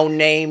know your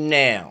name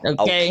now.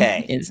 Okay,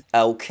 Okay. it's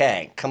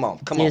Okay. Come on.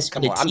 Come on. is for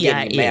Come the on. I'm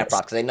giving Ti you mad is.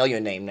 props because they know your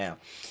name now.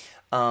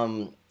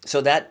 So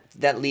that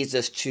leads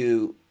us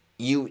to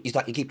you. You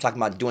keep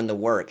talking about doing the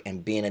work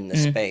and being in the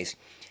Mhm. space.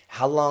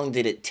 How long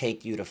did it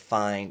take you to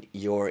find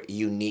your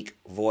unique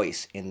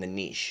voice in the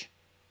niche?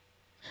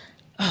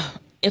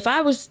 If I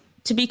was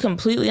to be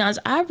completely honest,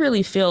 I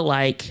really feel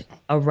like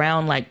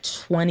around like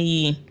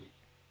 20,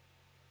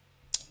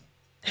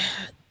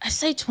 I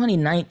say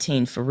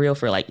 2019 for real,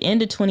 for like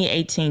end of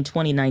 2018,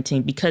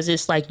 2019, because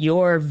it's like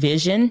your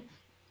vision.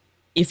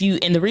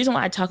 And the reason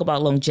why I talk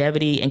about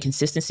longevity and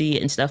consistency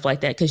and stuff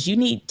like that, because you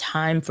need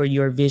time for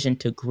your vision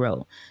to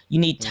grow. You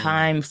need Mm,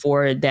 time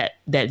for that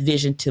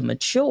vision to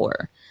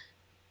mature.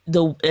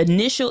 The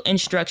initial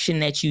instruction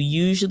that you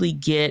usually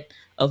get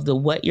of the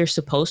what you're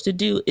supposed to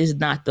do is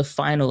not the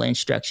final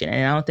instruction,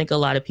 and I don't think a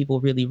lot of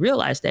people really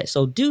realize that.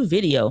 So do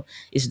video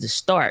is the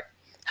start.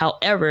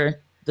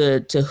 However, the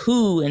to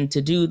who and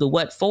to do the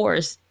what for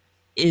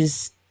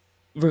is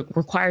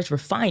requires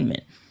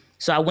refinement.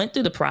 So I went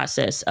through the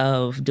process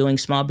of doing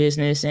small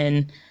business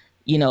and,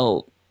 you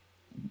know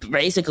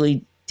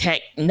basically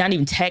tech, not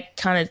even tech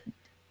kind of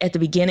at the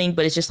beginning,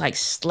 but it's just like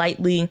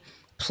slightly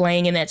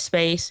playing in that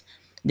space.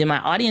 Then my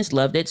audience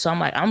loved it. So I'm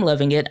like, I'm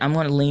loving it. I'm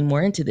going to lean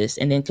more into this,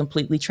 and then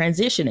completely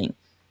transitioning.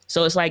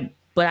 So it's like,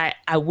 but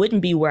I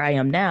wouldn't be where I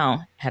am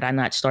now had I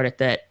not started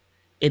that.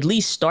 At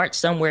least start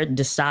somewhere,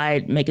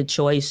 decide, make a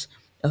choice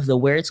of the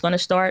where it's going to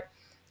start,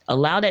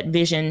 allow that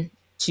vision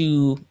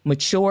to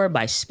mature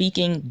by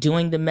speaking,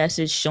 doing the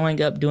message,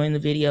 showing up, doing the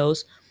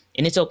videos,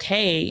 And it's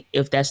okay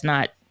if that's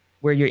not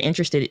where your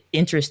interest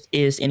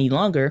is any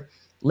longer.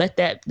 Let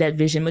that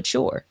vision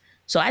mature.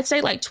 So I'd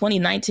say like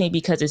 2019,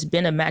 because it's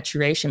been a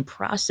maturation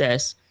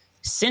process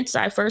since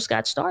I first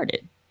got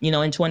started, in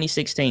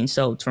 2016.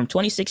 So from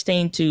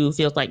 2016 to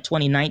feels like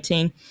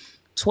 2019.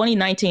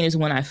 2019 is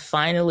when I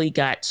finally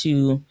got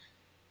to,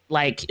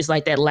 like, it's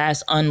like that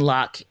last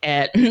unlock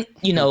at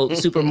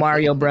Super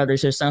Mario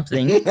Brothers or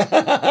something,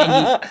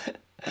 and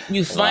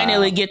you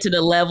finally Wow. get to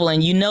the level,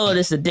 and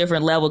it's a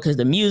different level because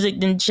the music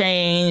didn't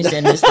change,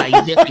 and it's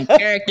like different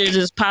characters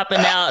is popping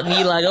out, and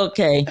you're like,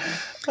 okay.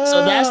 So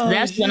Oh,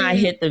 that's when I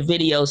shit. hit the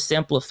video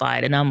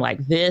simplified, and I'm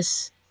like,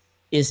 this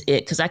is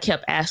it, because I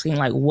kept asking,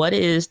 like, what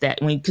is that?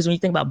 Because when you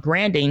think about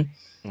branding,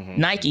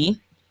 Nike,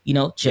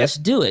 Yep.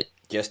 just do it.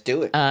 Just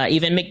do it.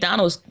 Even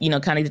McDonald's,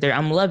 kind of there.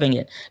 I'm loving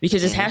it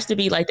because it Mm-hmm. has to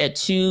be like that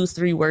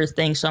 2-3 word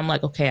thing. So I'm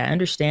like, okay, I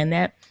understand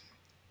that.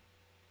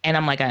 And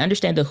I'm like, I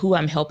understand the who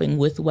I'm helping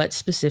with what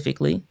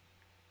specifically,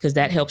 because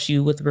that helps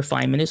you with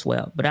refinement as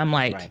well. But I'm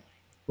like, Right.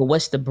 well,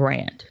 what's the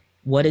brand?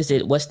 What is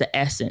it? What's the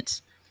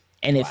essence?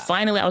 And it Wow.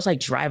 finally, I was like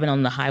driving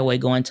on the highway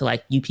going to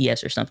like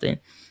UPS or something.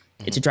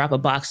 It's to drop a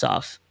box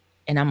off.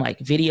 And I'm like,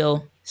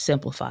 video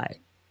simplified.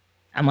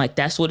 I'm like,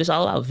 that's what it's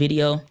all about.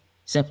 Video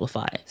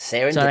simplified. So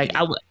like,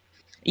 Serendipity.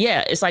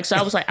 yeah, it's like, so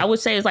I was like, I would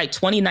say it's like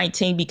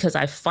 2019, because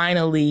I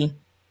finally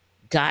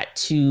got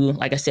to,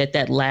 like I said,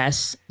 that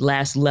last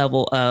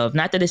level of,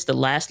 not that it's the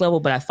last level,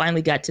 but I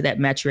finally got to that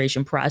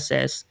maturation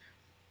process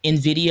in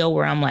video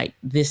where I'm like,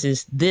 this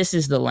is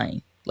the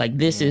lane. Like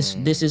this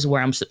is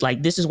where I'm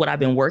like, this is what I've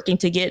been working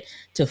to get,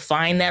 to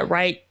find that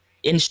right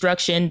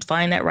instruction,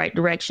 find that right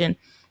direction.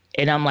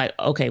 And I'm like,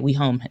 okay, we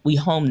home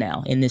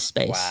now in this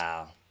space.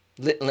 Wow.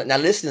 Now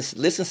listen,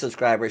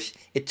 subscribers.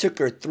 It took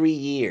her 3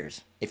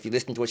 years, if you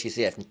listen to what she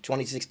said, from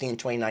 2016 to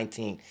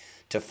 2019,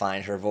 to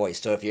find her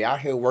voice. So if you're out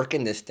here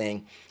working this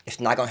thing,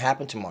 it's not going to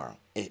happen tomorrow.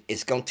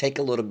 It's going to take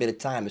a little bit of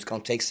time. It's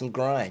going to take some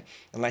grind.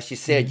 And like she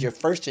said, Mm-hmm. your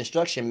first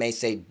instruction may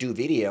say do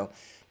video,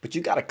 but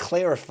you got to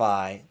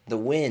clarify the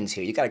wins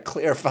here. You got to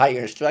clarify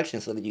your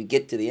instructions so that you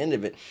get to the end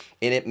of it.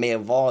 And it may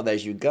evolve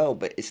as you go,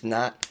 but it's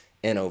not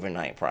an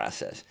overnight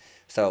process.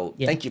 So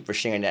Yeah. thank you for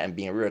sharing that and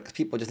being real. Because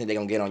people just think they're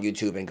gonna get on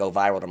YouTube and go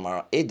viral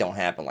tomorrow. It don't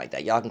happen like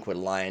that. Y'all can quit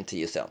lying to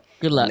yourself.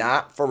 Good luck.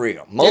 Not for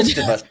real. Most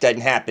of us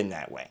doesn't happen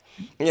that way.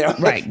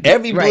 Right.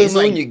 Every Right. blue It's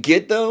like, moon you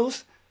get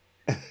those.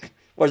 What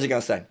was you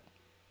gonna say?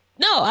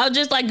 no, I was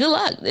just like, good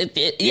luck. Yeah.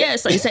 Yeah,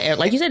 it's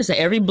like you said, it's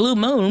every blue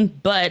moon.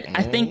 But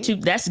I think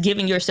that's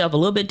giving yourself a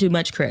little bit too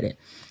much credit.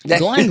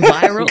 Going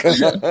viral,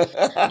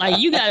 like,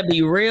 you got to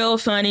be real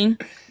funny,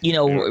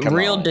 Come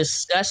real on.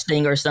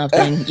 disgusting or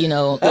something,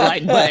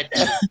 like, but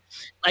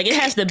like, it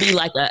has to be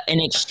like an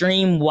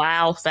extreme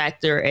wow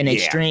factor, an Yeah.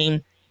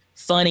 extreme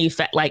funny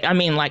fact. Like, I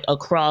mean, like,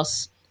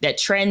 across that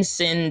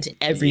transcend Yeah.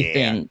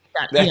 everything,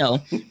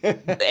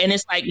 and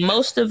it's like,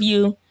 most of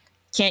you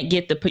can't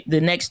get the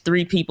next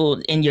three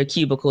people in your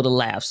cubicle to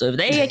laugh. So if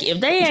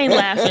they ain't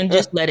laughing,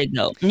 just let it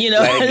go.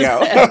 Let it go.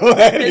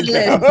 Let it Just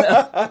let it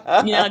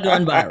go. You're not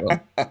going go. viral.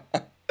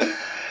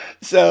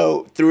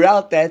 So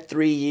throughout that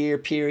 3 year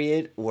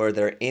period, were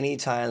there any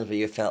times where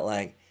you felt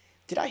like,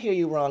 did I hear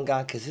you wrong,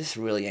 God? Because this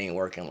really ain't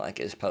working like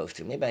it's supposed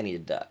to. Maybe I need a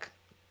duck.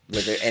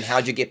 And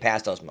how'd you get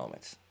past those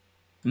moments?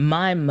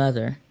 My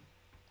mother.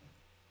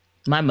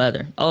 My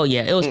mother. Oh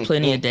yeah, it was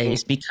plenty of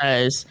days,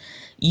 because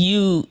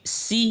you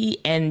see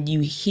and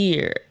you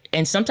hear,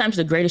 and sometimes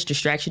the greatest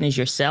distraction is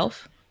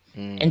yourself.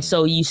 And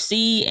so you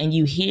see and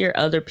you hear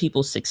other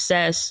people's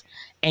success,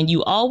 and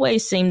you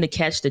always seem to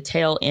catch the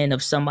tail end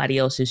of somebody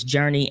else's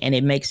journey, and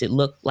it makes it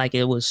look like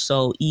it was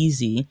so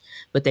easy,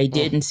 but they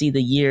didn't see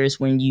the years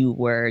when you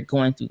were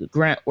going through the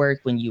grunt work,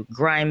 when you were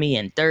grimy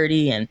and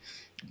dirty, and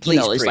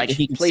Please it's like, if preach.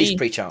 you can Please see,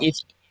 preach on.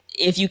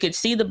 if you could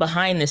see the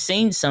behind the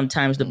scenes,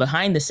 sometimes the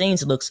behind the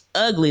scenes looks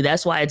ugly.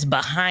 That's why it's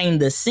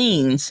behind the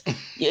scenes.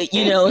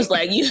 It's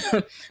like, you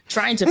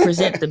trying to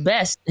present the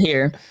best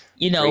here,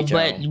 Preach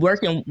but on.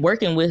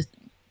 working with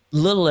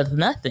little of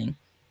nothing.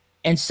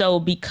 And so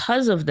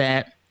because of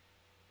that,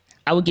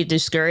 I would get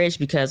discouraged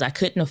because I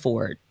couldn't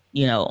afford,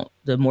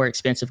 the more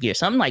expensive gear.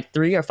 Something like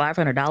 $300 or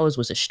 $500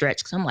 was a stretch,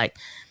 because I'm like,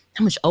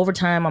 how much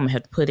overtime I'm gonna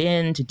have to put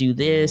in to do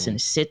this and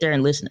sit there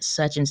and listen to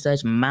such and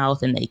such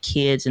mouth and they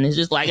kids, and it's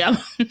just like, I'm,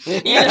 it's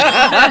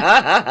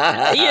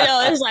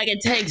like,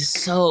 it takes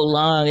so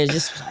long. It's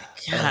just like,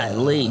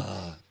 golly.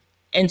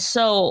 And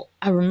so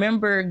I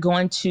remember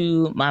going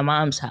to my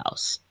mom's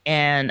house,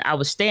 and I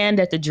would stand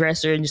at the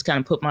dresser and just kind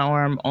of put my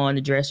arm on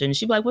the dresser, and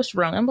she'd be like, what's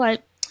wrong? I'm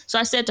like, so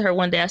I said to her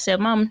one day, I said,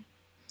 Mom,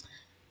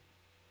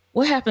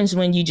 what happens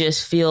when you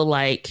just feel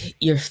like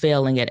you're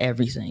failing at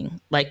everything?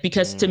 Like,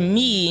 because to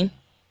me,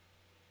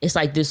 it's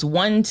like this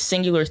one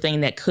singular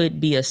thing that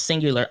could be a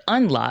singular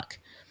unlock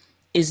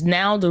is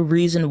now the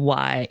reason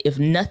why, if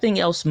nothing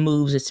else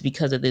moves, it's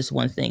because of this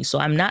one thing. So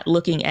I'm not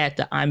looking at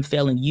the I'm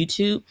failing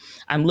YouTube.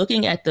 I'm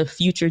looking at the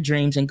future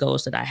dreams and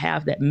goals that I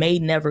have that may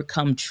never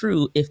come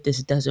true if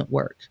this doesn't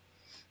work.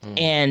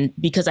 And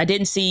because I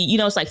didn't see,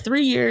 it's like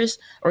 3 years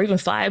or even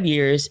 5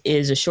 years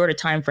is a shorter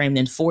time frame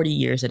than 40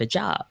 years at a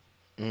job.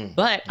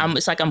 But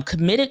it's like I'm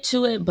committed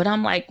to it, but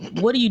I'm like,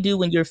 what do you do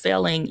when you're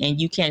failing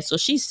and you can't? So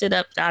she sit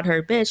up out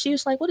her bed. She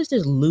was like, what is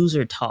this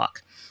loser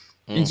talk?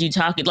 And you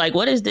talking like,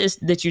 what is this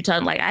that you're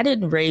talking? Like, I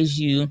didn't raise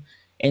you,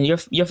 and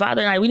your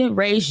father and I, we didn't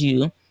raise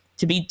you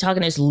to be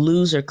talking this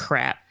loser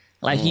crap.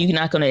 Like, you're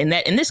not gonna. And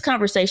this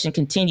conversation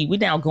continued. We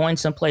now going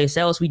someplace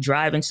else. We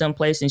driving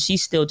someplace, and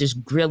she's still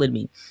just grilling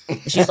me.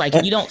 And she's like,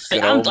 you don't.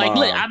 Good I'm old like,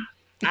 look, mom.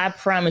 I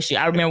promise you.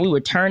 I remember we were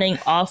getting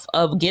off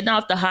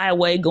the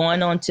highway,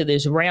 going onto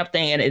this ramp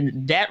thing,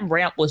 and that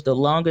ramp was the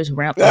longest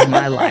ramp of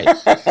my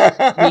life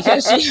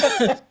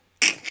because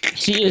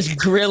she is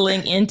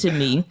grilling into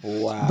me.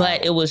 Wow.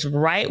 But it was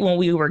right when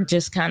we were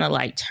just kind of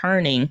like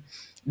turning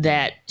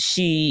that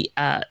she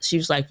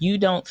was like, you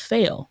don't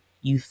fail,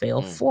 you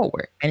fail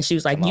forward. And she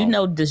was like, Come you on.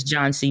 know this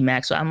John C.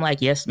 Maxwell. I'm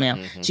like, yes,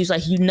 ma'am. She was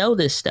like, you know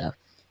this stuff.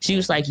 She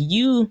was like,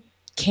 you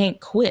can't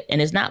quit.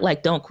 And it's not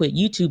like don't quit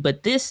YouTube,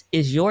 but this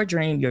is your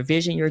dream, your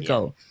vision, your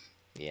goal.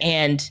 Yeah.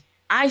 And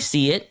I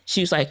see it. She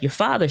was like, your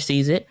father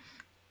sees it.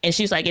 And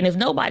she's like, and if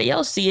nobody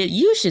else see it,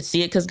 you should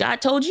see it because God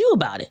told you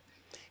about it.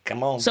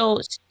 Come on. So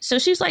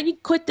she's like, you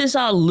quit this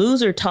all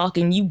loser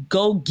talking, you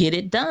go get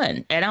it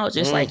done. And I was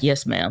just like,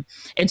 yes, ma'am.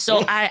 And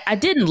so I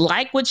didn't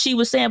like what she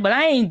was saying, but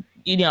I ain't,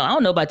 I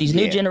don't know about these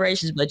new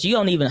generations, but you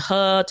don't even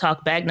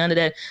talk back, none of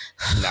that.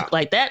 No.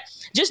 Like that,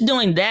 just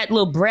doing that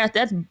little breath,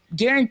 that's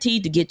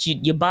guaranteed to get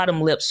your bottom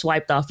lip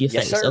swiped off your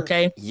Yes, face. sir.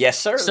 Okay. Yes,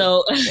 sir.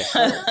 So Yes,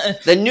 sir.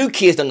 The new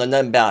kids don't know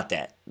nothing about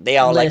that. They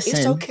all like, it's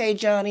Listen. okay,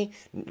 Johnny.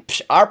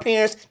 Psh, our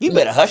parents, you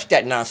better hush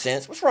that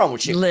nonsense. What's wrong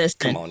with you? Listen,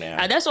 Come on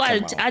now. that's why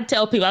Come on. I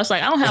tell people, I was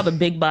like, I don't have a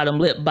big bottom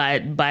lip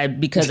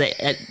because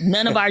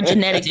none of our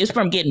genetics is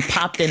from getting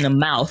popped in the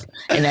mouth,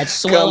 and that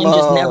swelling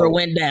just never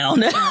went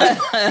down.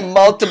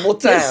 Multiple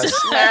times.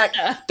 Smack.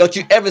 Don't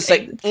you ever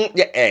say,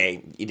 yeah,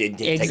 hey, you didn't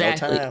take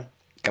Exactly. no time.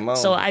 Come on.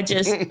 So I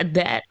just,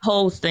 that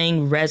whole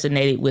thing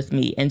resonated with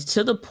me, and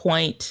to the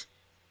point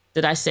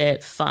that I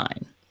said,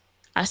 fine.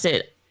 I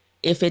said,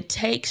 if it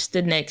takes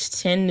the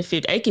next 10 to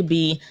 15, it could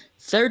be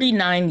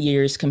 39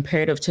 years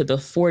comparative to the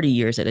 40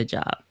 years at a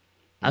job.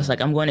 I was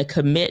like, I'm going to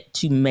commit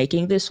to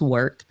making this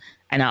work.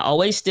 And I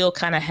always still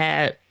kind of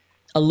had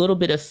a little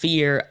bit of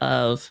fear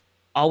of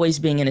always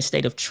being in a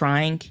state of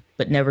trying,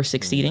 but never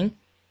succeeding.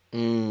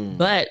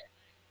 But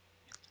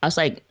I was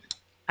like,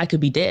 I could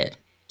be dead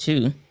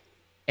too.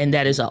 And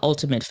that is an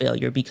ultimate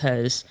failure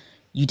because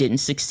you didn't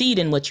succeed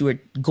in what you were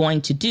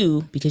going to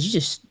do because you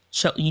just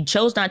you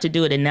chose not to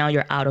do it. And now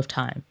you're out of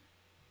time.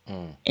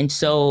 And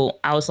so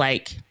I was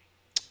like,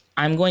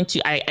 I'm going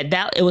to,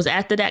 it was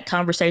after that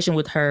conversation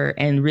with her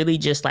and really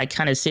just like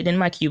kind of sitting in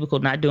my cubicle,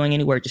 not doing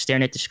any work, just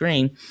staring at the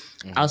screen.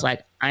 I was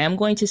like, I am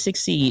going to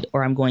succeed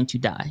or I'm going to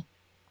die.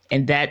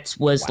 And that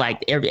was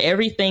like,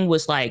 everything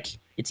was like,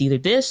 it's either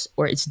this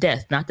or it's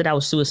death. Not that I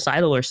was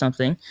suicidal or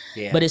something,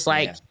 but it's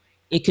like,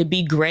 it could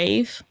be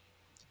grave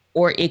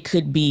or it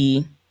could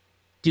be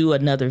do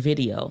another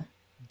video,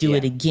 do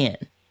it again.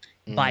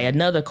 Buy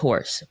another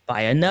course,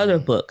 buy another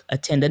book,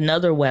 attend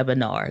another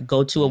webinar,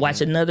 go to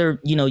watch another,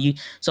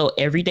 so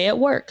every day at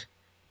work,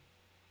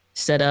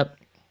 set up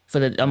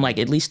I'm like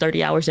at least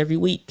 30 hours every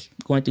week,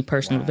 going through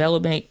personal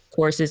development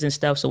courses and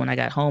stuff. So when I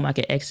got home, I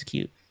could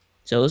execute.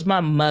 So it was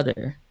my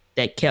mother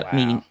that kept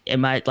me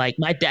and my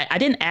dad. I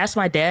didn't ask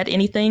my dad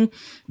anything,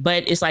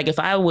 but it's like if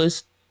I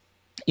was,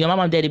 my mom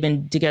and dad had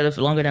been together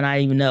for longer than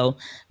I even know.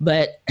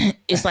 But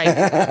it's like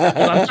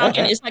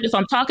if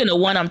I'm talking to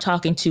one, I'm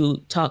talking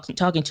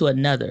to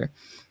another.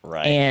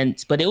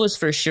 Right. But it was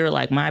for sure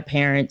like my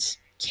parents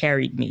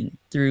carried me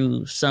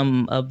through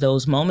some of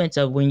those moments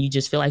of when you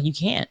just feel like you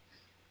can't.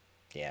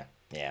 Yeah.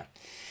 Yeah.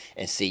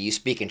 And see, you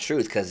speaking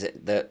truth because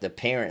the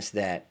parents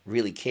that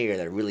really care,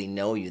 that really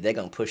know you, they're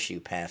gonna push you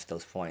past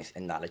those points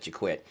and not let you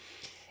quit.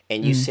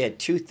 And you said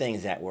two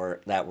things that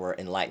were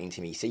enlightening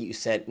to me. So you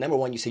said, number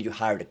one, you said you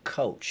hired a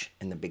coach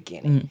in the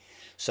beginning.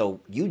 So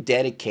you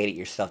dedicated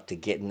yourself to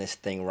getting this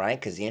thing right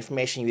because the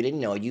information you didn't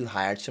know, you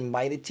hired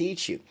somebody to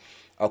teach you.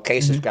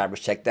 Okay,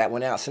 subscribers, check that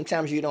one out.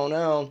 Sometimes you don't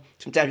know.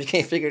 Sometimes you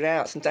can't figure it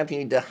out. Sometimes you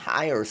need to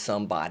hire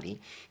somebody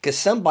because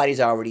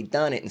somebody's already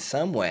done it in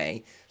some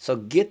way. So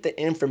get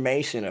the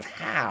information of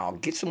how.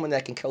 Get someone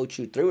that can coach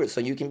you through it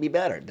so you can be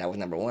better. That was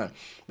number one.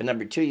 But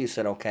number two, you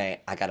said,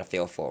 okay, I got to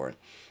fail forward.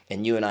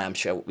 And you and I, I'm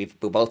sure we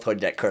both heard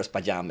that curse by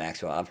John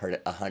Maxwell. I've heard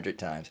it 100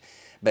 times.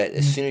 But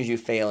as soon as you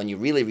fail and you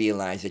really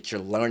realize that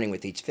you're learning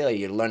with each failure,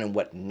 you're learning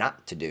what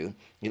not to do.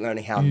 You're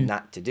learning how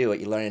not to do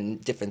it. You're learning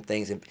different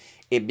things. And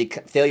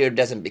failure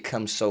doesn't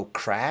become so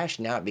crash.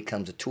 Now it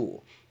becomes a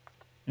tool.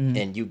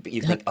 And you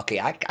think, okay,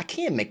 I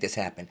can make this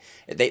happen.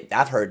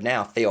 I've heard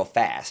now fail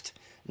fast.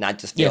 Not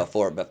just fail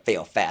forward, but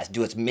fail fast.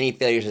 Do as many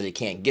failures as you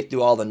can. Get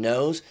through all the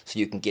no's so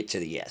you can get to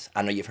the yes.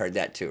 I know you've heard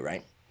that too,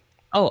 right?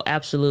 Oh,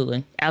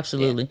 absolutely.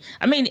 Yeah. Absolutely.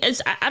 I mean,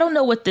 I don't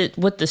know what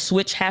the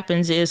switch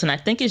happens is, and I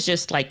think it's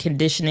just like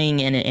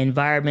conditioning and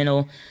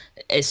environmental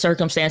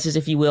circumstances,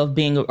 if you will, of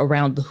being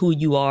around who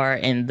you are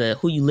and the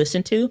who you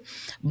listen to.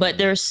 But Mm,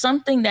 there's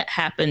something that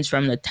happens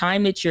from the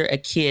time that you're a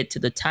kid to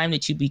the time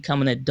that you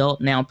become an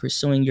adult now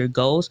pursuing your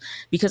goals.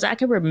 Because I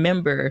can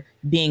remember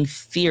being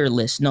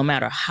fearless, no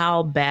matter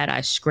how bad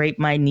I scraped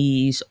my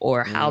knees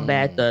or how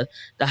bad mm. the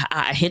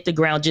I hit the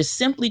ground, just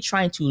simply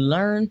trying to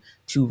learn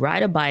to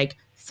ride a bike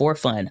for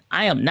fun.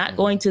 I am not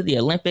going Mm. to the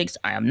Olympics.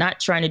 I am not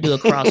trying to do a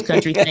cross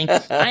country thing.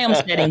 I am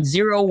setting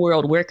zero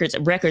world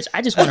records.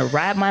 I just want to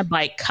ride my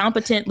bike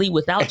competently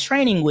without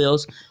training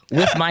wheels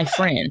with my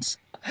friends.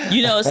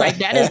 You know, it's like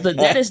that is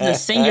the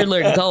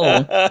singular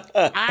goal.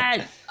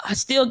 I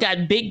still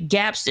got big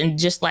gaps and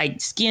just like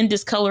skin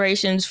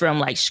discolorations from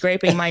like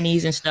scraping my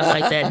knees and stuff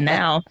like that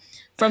now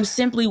from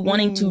simply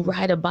wanting to Mm,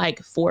 ride a bike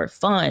for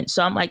fun.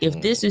 So I'm like, if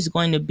this mm, is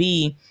going to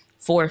be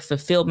for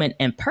fulfillment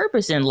and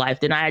purpose in life,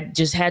 then I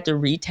just had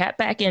to tap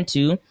back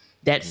into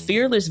that mm.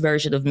 fearless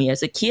version of me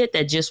as a kid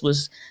that just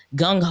was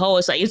gung ho.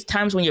 It's like it's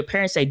times when your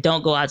parents say,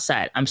 "Don't go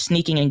outside." I'm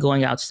sneaking and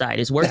going outside.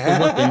 It's worth the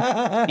whooping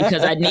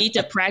because I need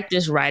to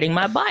practice riding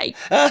my bike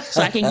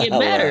so I can get I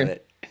love better.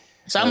 it.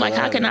 So I I'm like,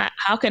 love it.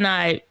 how can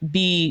I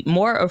be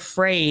more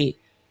afraid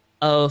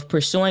of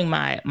pursuing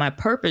my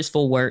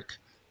purposeful work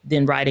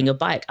than riding a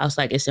bike? I was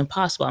like, it's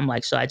impossible. I'm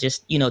like, so I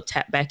just,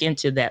 tap back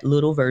into that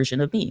little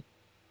version of me.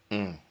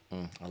 Mm,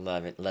 mm, I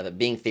love it. Love it.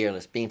 Being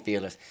fearless. Being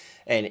fearless.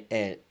 And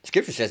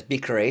Scripture says, be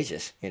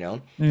courageous.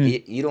 Mm,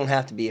 You don't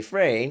have to be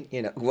afraid.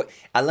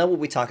 I love what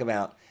we talk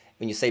about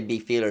when you say be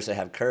fearless or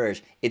have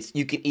courage. It's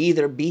you can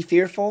either be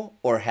fearful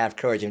or have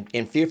courage,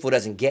 and fearful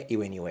doesn't get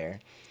you anywhere.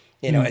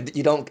 mm.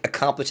 You don't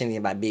accomplish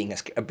anything by being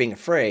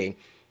afraid,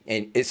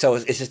 and so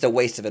it's just a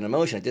waste of an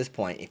emotion at this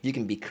point. If you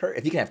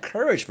can have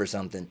courage for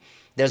something,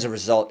 there's a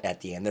result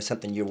at the end. There's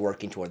something you're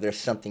working toward. There's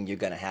something you're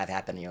gonna have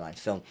happen in your life.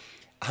 So,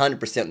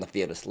 100% in the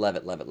field. Just love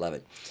it, love it, love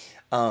it.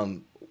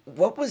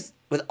 What was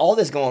with all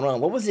this going on?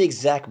 What was the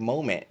exact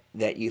moment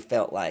that you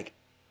felt like,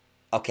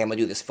 okay, I'm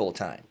gonna do this full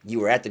time? You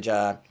were at the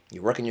job,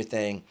 you're working your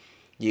thing,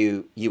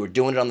 you were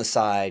doing it on the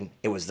side.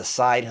 It was the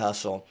side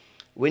hustle.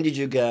 When did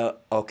you go?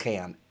 Okay,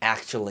 I'm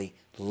actually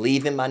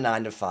leaving my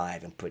 9 to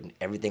 5 and putting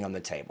everything on the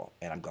table,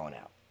 and I'm going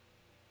out.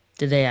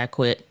 The day I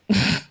quit.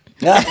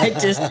 I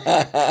just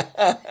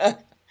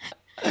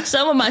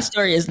some of my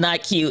story is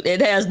not cute.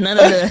 It has none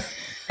of the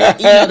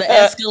the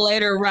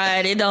escalator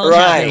ride. It don't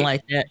happen Right.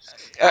 like that.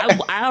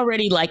 I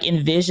already like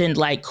envisioned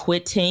like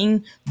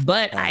quitting,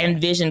 but I Uh,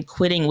 envisioned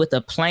quitting with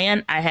a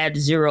plan. I had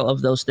zero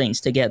of those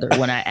things together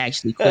when I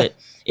actually quit.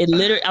 It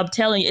literally, I'm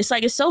telling you, it's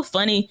like it's so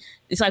funny.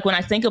 It's like when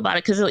I think about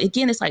it, because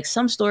again, it's like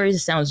some stories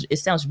it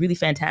sounds really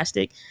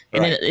fantastic,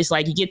 and then right. it's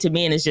like you get to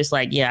me and it's just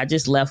like, yeah, I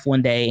just left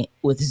one day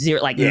with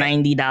zero, like Yeah.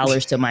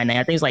 $90 to my name.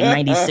 I think it's like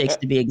 96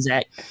 to be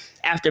exact,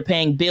 after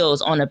paying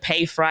bills on a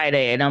pay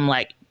Friday, and I'm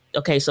like,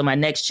 okay, so my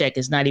next check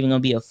is not even going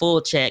to be a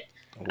full check.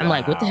 I'm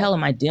like, what the hell Wow.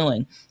 am I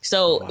doing?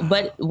 So,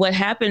 but Wow. what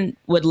happened,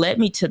 what led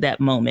me to that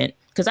moment,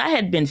 because I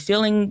had been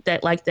feeling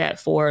that like that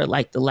for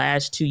like the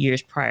last 2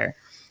 years prior.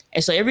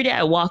 And so every day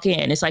I walk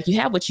in, it's like you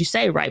have what you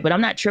say, right? But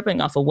I'm not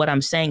tripping off of what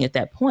I'm saying at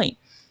that point.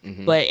 Hmm.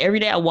 But every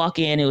day I walk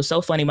in, it was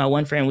so funny. My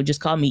one friend would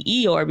just call me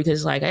Eeyore because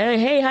it's like,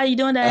 hey, how you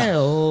doing, Diana?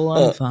 Oh,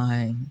 I'm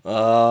fine.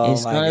 Oh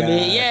It's my gonna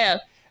be, gosh. yeah.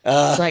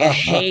 It's like I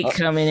hate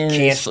coming in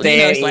Can't this,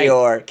 stand it's like,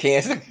 Eeyore.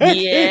 Can't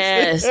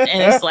yes.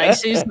 And it's like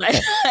she's like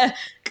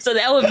so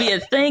that would be a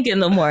thing in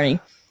the morning.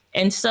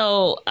 And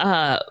so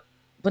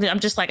but I'm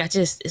just like,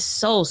 it's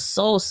so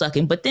soul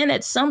sucking. But then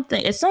at some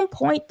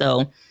point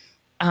though,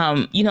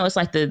 it's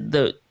like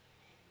the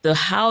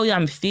how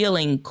I'm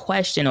feeling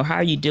question, or how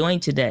are you doing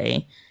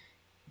today,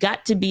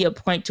 got to be a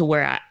point to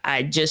where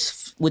I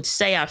just would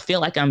say I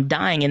feel like I'm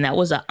dying. And that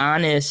was an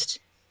honest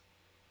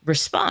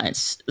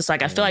response. It's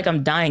like I feel like Mm,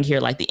 I'm dying here.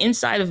 Like the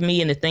inside of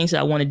me and the things that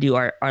I want to do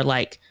are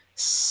like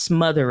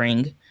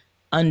smothering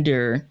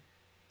under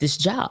this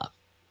job.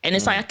 And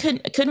it's like mm, I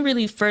couldn't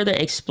really further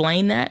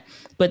explain that,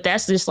 but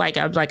that's just like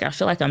I was like, I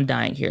feel like I'm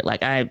dying here.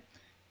 Like I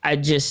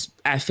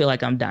feel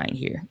like I'm dying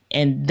here.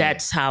 And mm,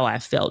 that's how I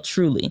felt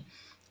truly.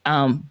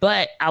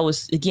 But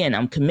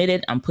I'm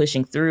committed, I'm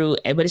pushing through,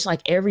 but it's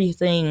like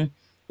everything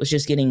was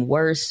just getting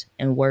worse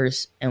and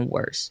worse and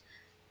worse.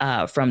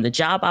 From the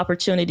job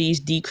opportunities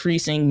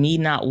decreasing, me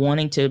not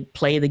wanting to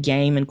play the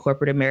game in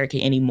corporate America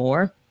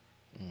anymore.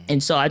 mm,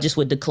 And so I just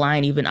would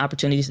decline even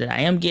opportunities that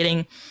I am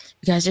getting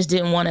because I just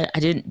didn't want to. I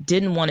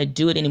didn't want to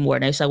do it anymore.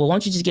 And they said, "Well, why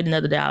don't you just get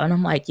another job?" And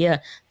I'm like, "Yeah,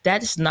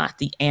 that's not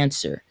the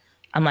answer."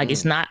 I'm like,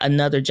 "It's mm. not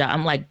another job."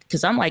 I'm like,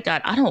 because I'm like,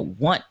 God, I don't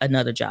want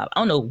another job. I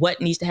don't know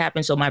what needs to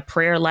happen. So my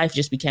prayer life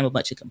just became a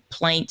bunch of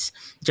complaints,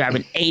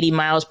 driving 80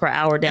 miles per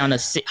hour down a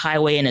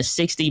highway in a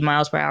 60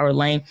 miles per hour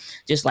lane.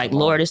 Just like, Come on.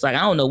 Lord, it's like,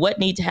 I don't know what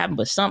needs to happen,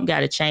 but something got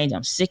to change.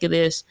 I'm sick of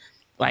this.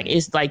 Like, Mm,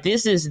 it's like,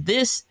 this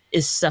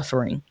is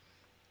suffering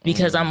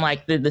because I'm mm,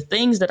 like, the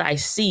things that I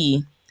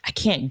see, I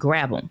can't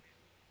grab them.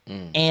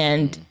 mm,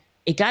 And mm,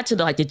 it got to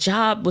the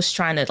job was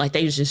trying to, like,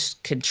 they was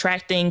just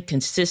contracting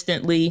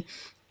consistently.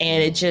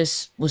 And it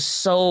just was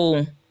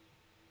so,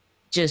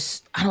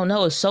 just, I don't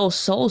know, it's so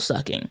soul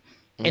sucking.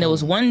 And it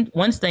was one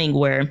thing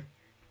where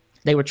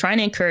they were trying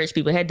to encourage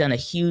people. They had done a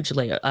huge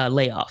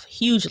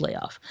huge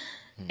layoff.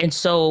 And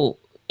so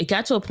it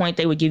got to a point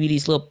they would give you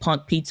these little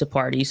punk pizza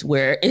parties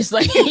where it's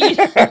like,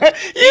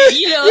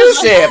 You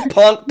said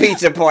punk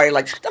pizza party.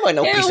 Like, that ain't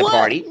no pizza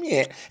party.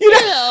 Yeah.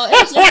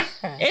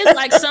 It's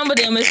like some of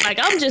them, it's like,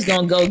 I'm just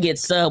going to go get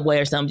Subway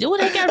or something. Well,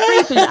 they got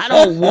free pizza. I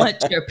don't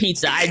want your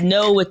pizza. I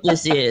know what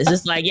this is.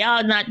 It's like,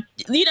 y'all not,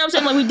 you know what I'm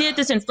saying? Like, we did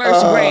this in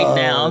first grade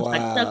now. Wow.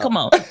 Like, no, come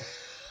on.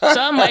 So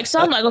I'm like,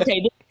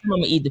 okay, I'm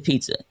going to eat the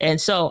pizza. And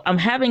so I'm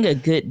having a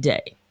good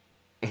day.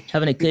 Me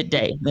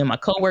and my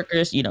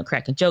coworkers,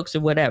 cracking jokes or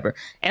whatever.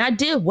 And I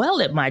did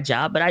well at my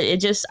job, but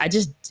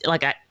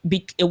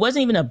it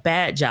wasn't even a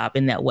bad job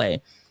in that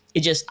way.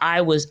 It just,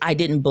 I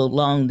didn't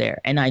belong there,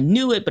 and I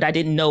knew it, but I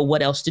didn't know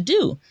what else to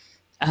do.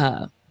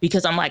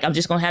 Because I'm like, I'm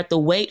just going to have to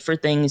wait for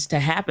things to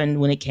happen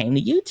when it came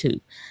to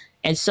YouTube.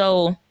 And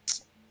so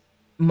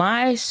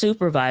my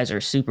supervisor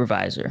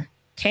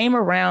came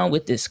around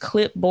with this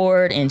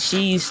clipboard, and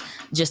she's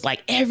just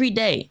like every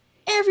day,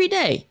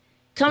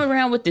 come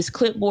around with this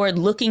clipboard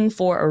looking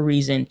for a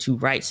reason to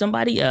write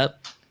somebody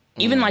up,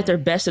 even like their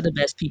best of the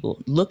best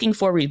people, looking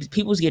for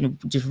people was getting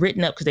just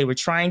written up because they were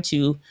trying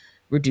to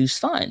reduce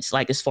funds,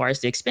 like as far as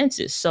the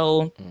expenses.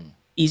 So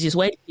easiest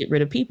way to get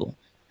rid of people.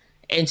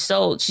 And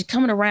so she's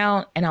coming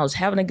around, and I was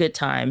having a good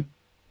time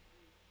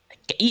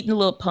eating a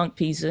little punk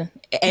pizza.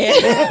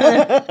 And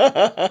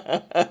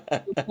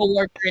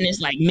coworker, and it's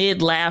like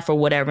mid laugh or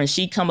whatever. And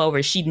she'd come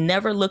over. She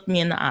never looked me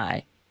in the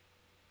eye.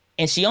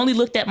 And she only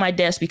looked at my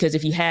desk because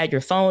if you had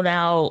your phone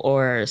out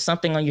or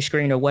something on your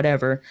screen or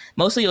whatever,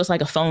 mostly it was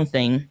like a phone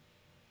thing,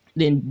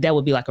 then that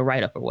would be like a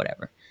write-up or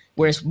whatever.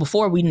 Whereas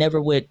before, we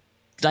never would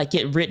like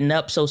get written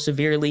up so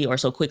severely or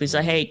so quickly.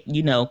 So, hey, I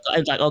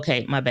was like,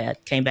 okay, my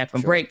bad. Came back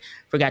from break,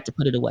 forgot to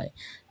put it away.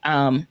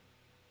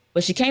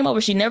 But she came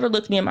over, she never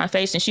looked me in my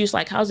face, and she was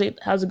like, how's it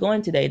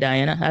going today,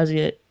 Diana? How's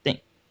your thing?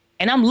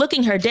 And I'm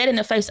looking her dead in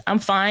the face. I'm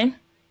fine.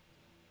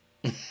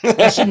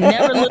 And she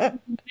never looked at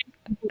me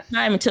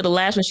time until the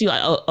last one. She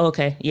like, oh,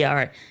 okay, yeah, all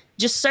right.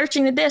 Just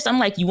searching the desk. I'm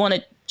like, you want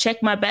to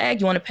check my bag?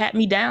 You want to pat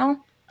me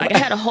down? Like, I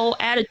had a whole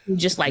attitude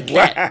just like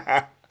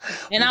that.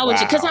 And I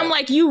was, because I'm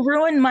like, you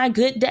ruined my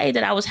good day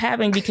that I was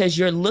having because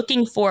you're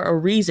looking for a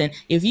reason.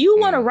 If you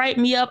want to write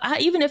me up,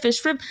 even if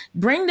it's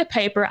bring the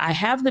paper. I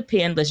have the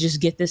pen. Let's just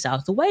get this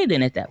out the way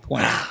then at that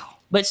point. Wow.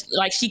 But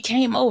like, she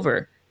came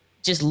over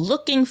just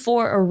looking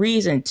for a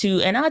reason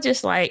to, and I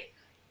just like,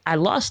 I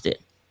lost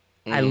it.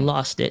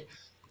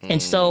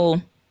 And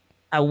so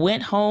I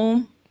went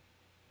home.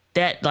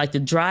 That like the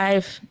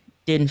drive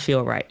didn't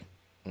feel right.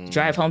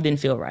 Drive home didn't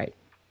feel right.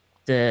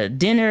 The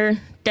dinner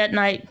that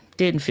night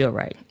didn't feel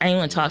right. I ain't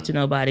want to talk to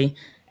nobody.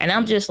 And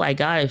I'm just like,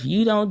 God, if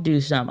you don't do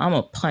something, I'm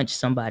going to punch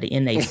somebody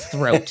in their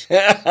throat.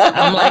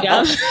 I'm like,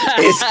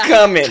 it's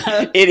coming.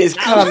 It is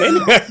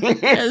coming.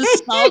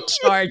 Assault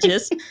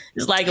charges.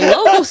 It's like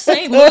local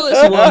St.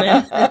 Louis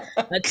woman,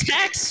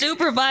 attack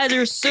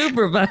supervisor.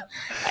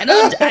 And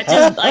I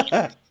just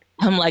like,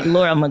 I'm like,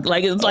 Lord, I'm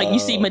like, it's like you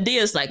see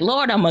Medea. It's like,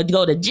 Lord, I'm gonna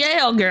go to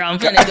jail, girl. I'm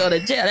gonna go to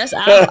jail. That's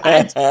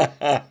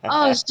I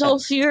was so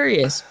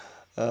furious.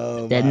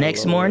 That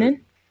next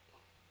morning,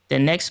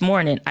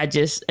 I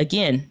just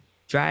again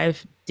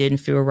drive didn't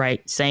feel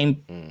right.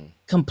 Same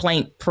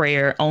complaint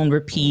prayer on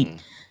repeat.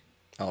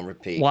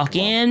 Walk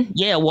in.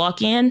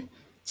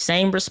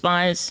 Same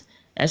response.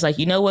 That's like,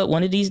 you know what?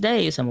 One of these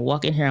days, I'm gonna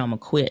walk in here. I'm gonna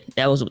quit.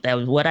 That was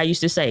what I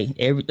used to say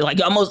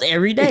almost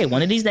every day.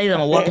 One of these days, I'm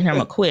gonna walk in here. I'm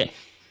gonna quit.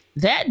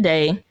 That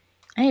day,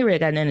 I ain't really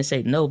got nothing to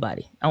say to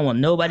nobody. I don't want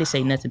nobody to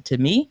say nothing to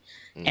me.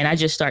 And I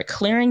just start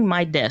clearing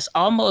my desk,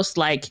 almost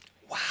like,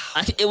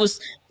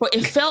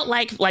 it felt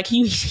like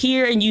you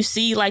hear and you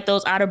see like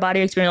those out of body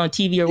experience on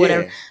TV or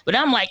whatever. Yeah. But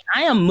I'm like,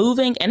 I am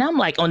moving, and I'm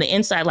like on the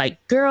inside,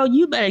 like, girl,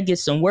 you better get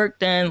some work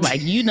done. Like,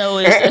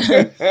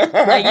 it's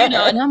like, and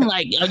I'm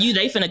like,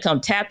 they finna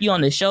come tap you on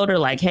the shoulder.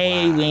 Like,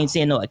 hey, we ain't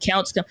seeing no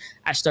accounts come.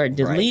 I started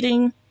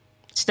deleting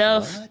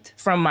stuff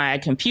from my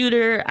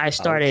computer. I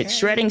started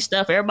shredding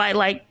stuff. Everybody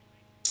like,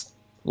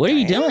 what are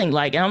you doing?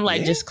 Like, and I'm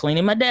like, just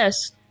cleaning my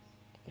desk.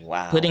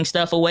 Wow. Putting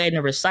stuff away in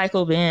the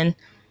recycle bin.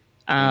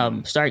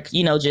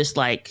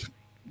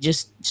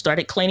 Just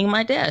started cleaning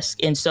my desk.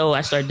 And so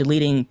I started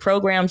deleting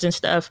programs and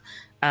stuff,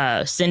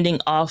 sending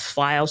off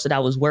files that I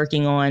was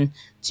working on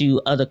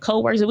to other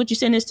coworkers. What you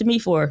send this to me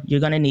for? You're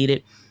going to need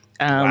it.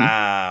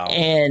 Wow.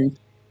 And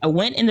I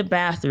went in the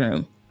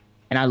bathroom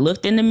and I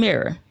looked in the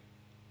mirror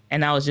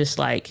and I was just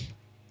like,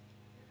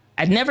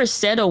 I'd never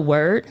said a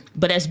word,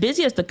 but as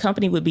busy as the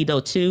company would be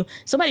though too,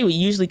 somebody would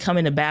usually come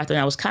in the bathroom.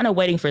 I was kind of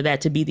waiting for that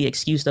to be the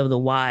excuse of the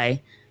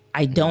why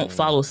I don't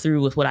follow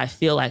through with what I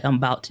feel like I'm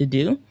about to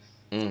do.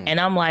 And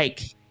I'm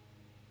like,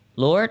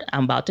 Lord,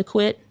 I'm about to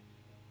quit.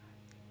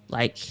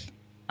 Like,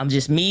 I'm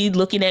just me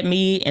looking at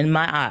me in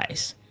my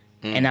eyes.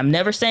 And I'm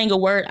never saying a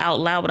word out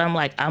loud, but I'm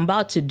like, I'm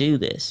about to do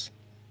this.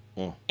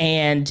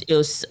 And it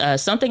was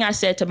something I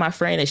said to my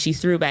friend that she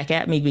threw back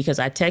at me because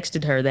I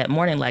texted her that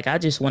morning, like, I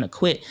just want to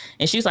quit.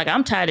 And she was like,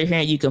 I'm tired of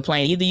hearing you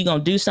complain. Either you going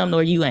to do something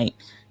or you ain't.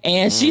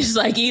 And she's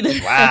like, either.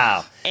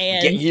 Wow.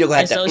 You're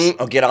going to have to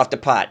or get off the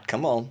pot.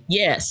 Come on.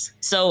 Yes.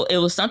 So it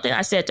was something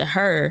I said to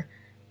her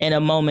in a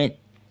moment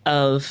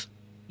of,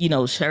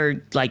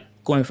 her like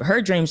going for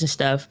her dreams and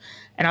stuff.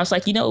 And I was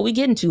like, we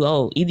getting too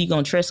old. Either you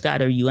going to trust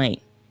God or you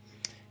ain't.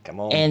 Come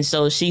on. And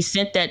so she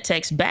sent that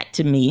text back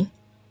to me.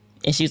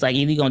 And she's like,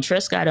 either you going to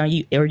trust God or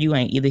you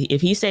ain't. Either if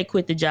he said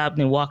quit the job,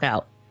 then walk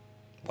out.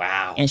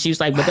 Wow. And she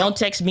was like, but don't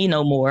text me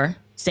no more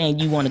saying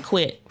you want to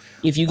quit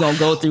if you're going to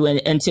go through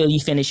it until you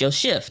finish your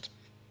shift.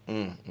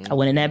 I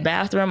went in that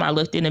bathroom. I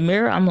looked in the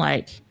mirror. I'm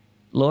like,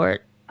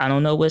 Lord, I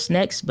don't know what's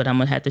next, but I'm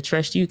going to have to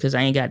trust you because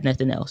I ain't got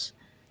nothing else.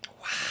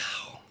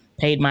 Wow.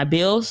 Paid my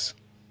bills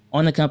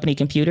on the company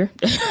computer.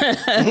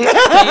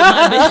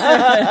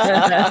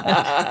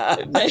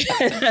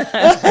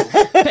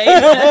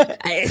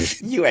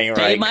 You ain't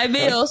right. Paid my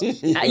bills.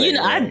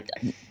 I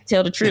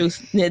tell the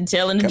truth.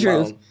 Telling the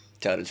truth.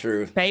 Tell the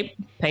truth.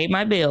 Paid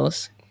my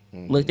bills.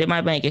 Looked at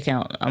my bank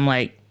account. I'm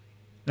like,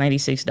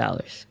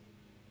 $96.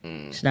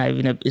 It's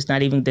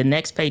not even the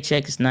next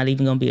paycheck. It's not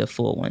even going to be a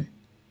full one.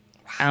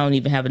 Wow. I don't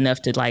even have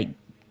enough to like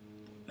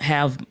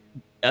have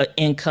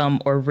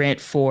income or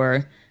rent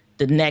for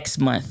the next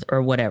month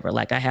or whatever.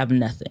 Like I have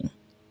nothing.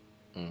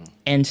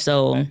 And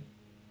so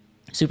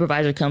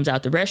supervisor comes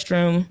out the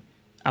restroom.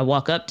 I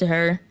walk up to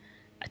her.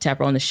 I tap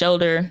her on the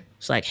shoulder.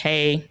 It's like,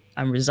 hey,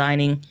 I'm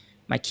resigning.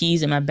 My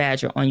keys and my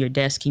badge are on your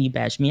desk. Can you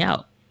badge me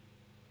out?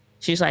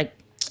 She's like,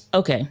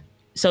 okay.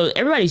 So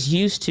everybody's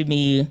used to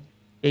me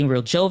being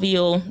real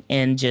jovial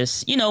and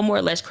just, more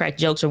or less crack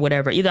jokes or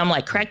whatever. Either I'm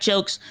like crack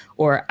jokes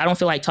or I don't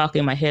feel like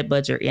talking, my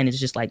headbuds are in. It's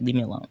just like, leave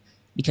me alone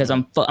because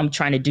I'm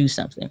trying to do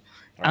something.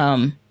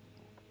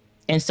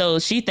 And so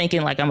she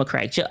thinking like I'm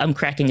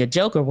cracking a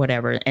joke or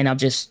whatever. And I'm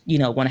just,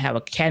 want to have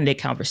a candid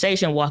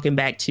conversation walking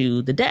back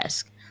to the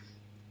desk.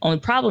 Only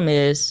problem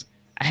is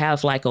I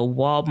have like a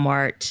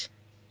Walmart,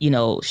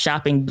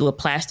 shopping little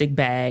plastic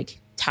bag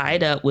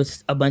tied up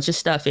with a bunch of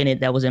stuff in it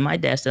that was in my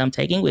desk that I'm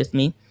taking with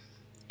me.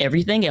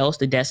 Everything else,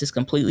 the desk is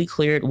completely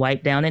cleared,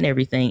 wiped down and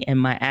everything. And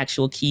my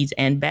actual keys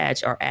and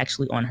badge are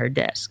actually on her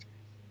desk.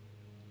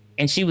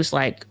 And she was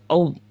like,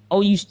 oh,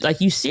 you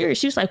serious?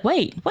 She was like,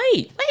 wait,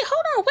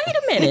 hold on, wait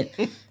a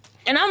minute.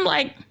 And I'm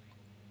like,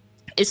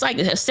 it's like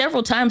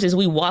several times as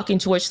we walk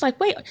into her, she's like,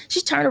 wait,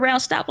 she's turned around,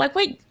 stopped, like,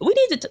 wait, we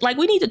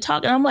need to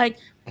talk. And I'm like,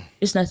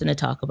 it's nothing to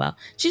talk about.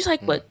 She's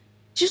like, what?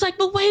 She's like,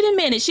 but wait a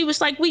minute. She was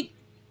like, we've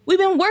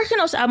been working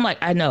on. I'm like,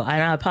 I know,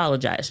 and I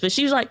apologize. But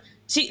she was like,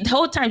 the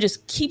whole time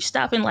just keep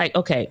stopping. Like,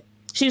 okay.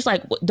 She was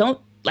like, do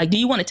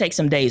you want to take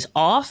some days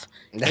off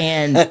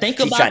and think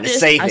about trying this? To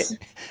save it.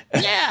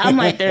 Yeah. I'm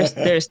like,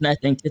 there's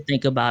nothing to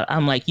think about.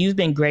 I'm like, you've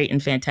been great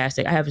and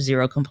fantastic. I have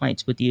zero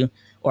complaints with you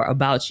or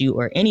about you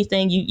or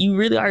anything. You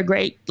really are a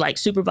great, like,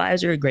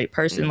 supervisor, a great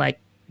person. Like,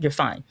 you're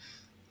fine.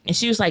 And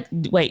she was like,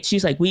 wait,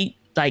 she's like,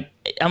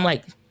 I'm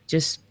like,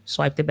 just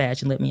swipe the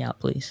badge and let me out,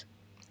 please.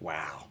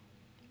 Wow.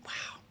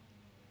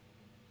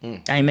 I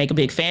didn't make a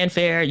big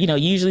fanfare.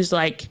 Usually it's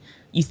like,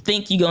 you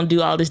think you're going to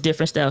do all this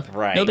different stuff.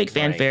 Right. No big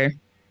fanfare. Right.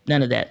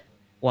 None of that.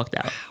 Walked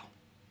out.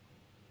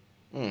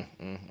 Wow.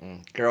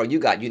 Girl, you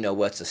got,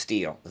 what's a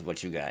steal is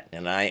what you got.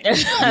 And I ain't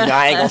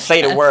going to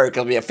say the word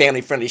because it'll be a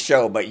family-friendly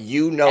show, but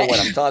you know what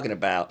I'm talking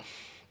about.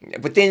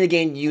 But then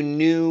again, you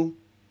knew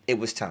it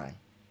was time.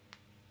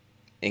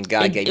 And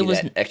God gave you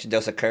that extra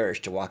dose of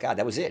courage to walk out.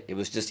 That was it. It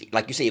was just,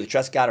 like you say, either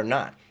trust God or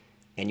not.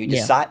 And you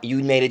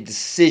you made a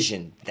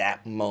decision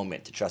that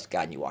moment to trust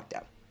God and you walked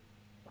out.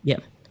 Yeah.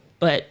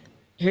 But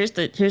here's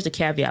the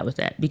caveat with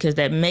that, because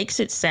that makes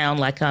it sound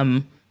like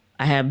I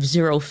have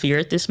zero fear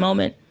at this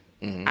moment.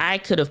 I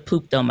could have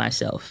pooped on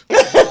myself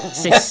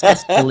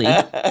successfully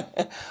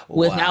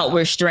without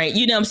restraint.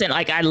 You know what I'm saying?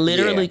 Like I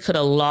literally could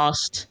have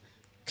lost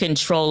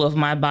control of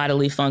my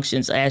bodily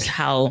functions as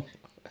how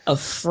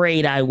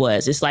afraid I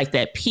was. It's like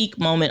that peak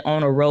moment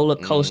on a roller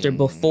coaster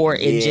before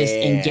it just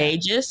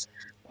engages.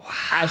 Wow.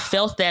 I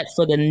felt that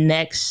for the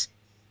next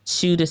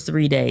 2 to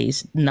 3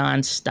 days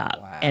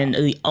nonstop. Wow. And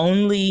the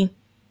only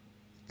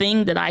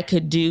thing that I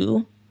could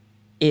do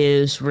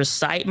is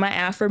recite my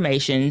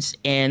affirmations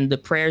and the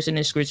prayers in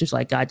the scriptures.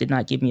 Like, God did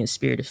not give me a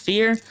spirit of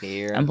fear.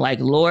 I'm like,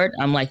 Lord,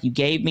 you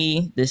gave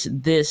me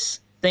this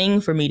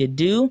thing for me to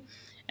do.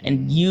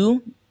 And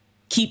you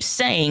keep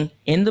saying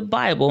in the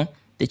Bible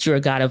that you're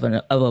a God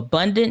of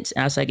abundance.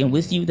 And I was like, and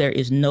with you, there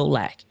is no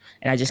lack.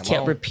 And I just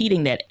kept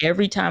repeating that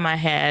every time I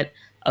had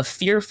a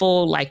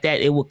fearful like that,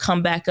 it would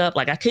come back up.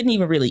 Like I couldn't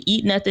even really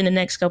eat nothing the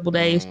next couple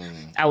days.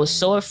 I was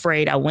so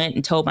afraid. I went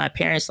and told my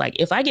parents, like,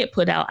 if I get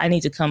put out, I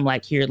need to come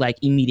like here, like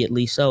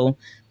immediately. So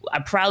I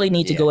probably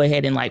need to go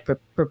ahead and like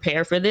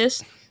prepare for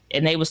this.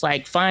 And they was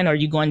like, fine, are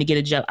you going to get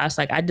a job? I was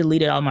like, I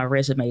deleted all my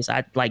resumes.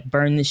 I like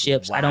burned the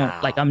ships.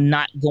 Wow. I'm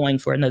not going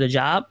for another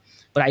job,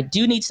 but I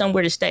do need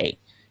somewhere to stay.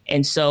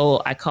 And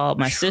so I called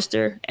my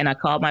sister and I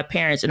called my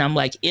parents and I'm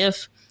like,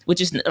 which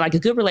is like a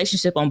good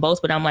relationship on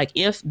both, but I'm like,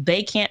 if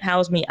they can't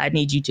house me, I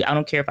need you to. I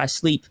don't care if I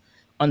sleep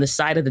on the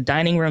side of the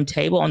dining room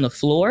table on the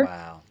floor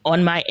Wow.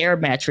 on my air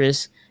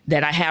mattress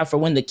that I have for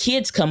when the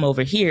kids come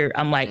over here.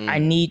 I'm like, I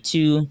need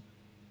to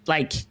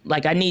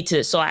I need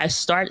to, so I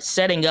start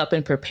setting up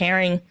and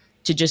preparing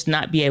to just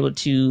not be able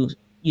to,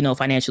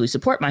 financially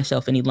support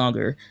myself any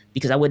longer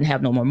because I wouldn't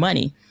have no more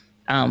money.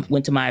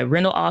 Went to my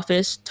rental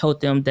office,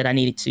 told them that I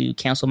needed to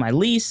cancel my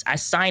lease. I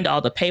signed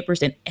all the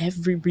papers and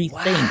everything.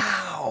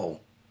 Wow.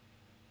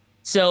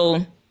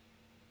 So,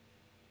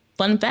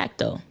 fun fact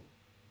though,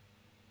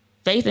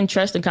 faith and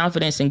trust and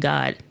confidence in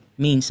God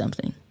means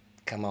something.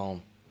 Come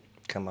on.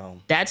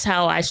 That's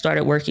how I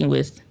started working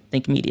with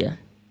Think Media.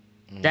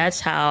 That's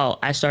how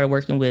I started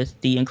working with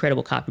the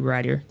incredible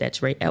copywriter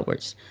that's Ray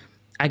Edwards.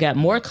 I got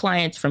more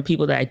clients from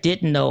people that I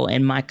didn't know,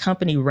 and my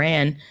company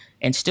ran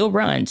and still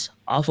runs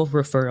off of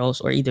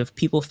referrals or either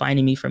people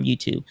finding me from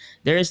YouTube.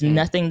 There is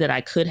nothing that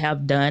I could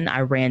have done.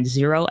 I ran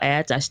 0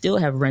 ads. I still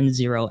have run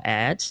 0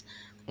 ads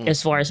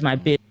as far as my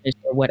business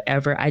or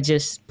whatever. I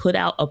just put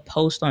out a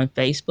post on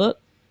Facebook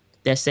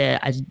that said,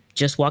 I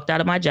just walked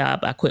out of my job.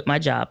 I quit my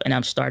job and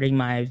I'm starting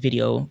my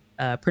video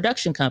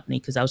production company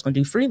because I was going to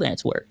do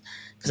freelance work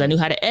because I knew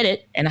how to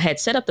edit. And I had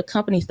set up the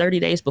company 30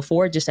 days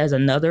before just as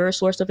another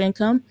source of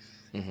income.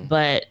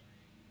 But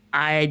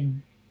I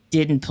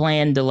didn't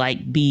plan to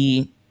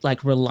be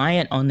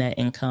reliant on that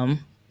income.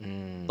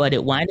 But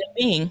it wound up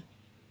being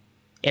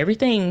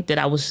everything that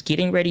I was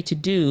getting ready to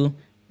do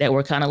that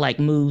were kind of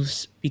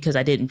moves because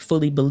I didn't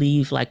fully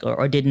believe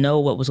or didn't know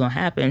what was going to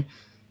happen.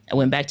 I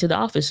went back to the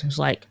office and was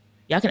like,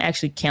 y'all can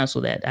actually cancel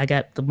that. I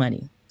got the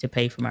money to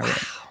pay for my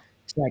rent.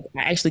 It's like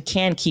I actually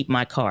can keep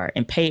my car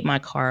and paid my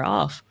car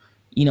off,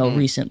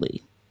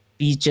 recently.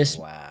 Be just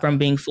from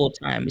being full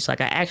time. It's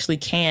like I actually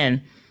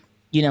can,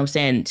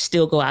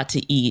 still go out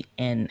to eat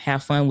and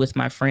have fun with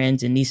my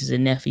friends and nieces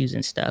and nephews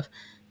and stuff.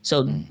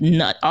 So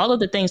not all of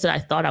the things that I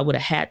thought I would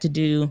have had to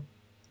do,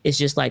 it's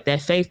just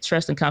that faith,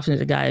 trust, and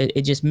confidence in God,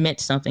 it just meant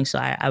something. So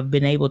I've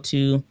been able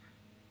to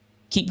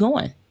keep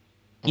going.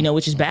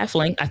 Which is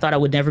baffling. I thought I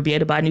would never be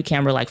able to buy a new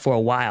camera for a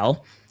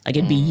while.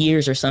 It'd be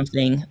years or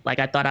something.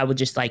 I thought I would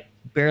just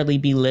barely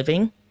be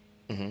living.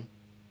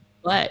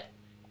 But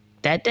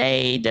that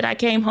day that I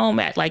came home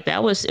at,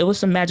 it was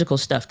some magical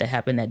stuff that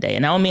happened that day.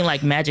 And I don't mean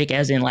magic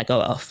as in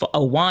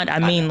a wand. I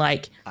mean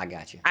I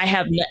got you. I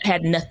have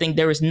had nothing.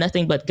 There was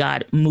nothing but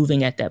God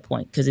moving at that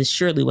point because it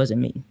surely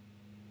wasn't me.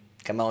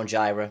 Come on,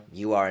 Jaira.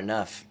 You are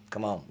enough.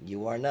 Come on.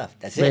 You are enough.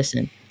 That's it.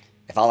 Listen.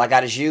 If all I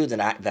got is you, then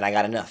I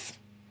got enough.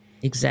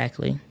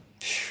 Exactly.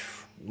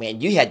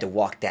 Man, you had to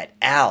walk that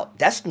out.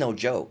 That's no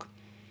joke.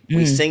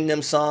 We sing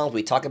them songs.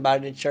 We talk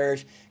about it in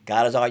church.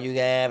 God is all you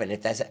have. And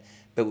if that's it.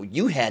 But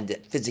you had to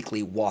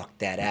physically walk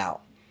that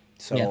out.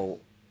 So,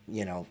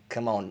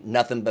 come on.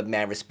 Nothing but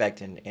mad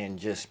respect. And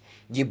just,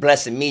 you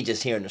blessing me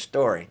just hearing the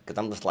story. Because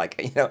I'm just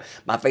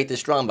my faith is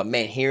strong. But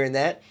man, hearing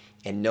that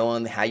and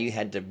knowing how you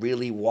had to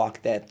really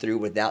walk that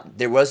through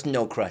there was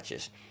no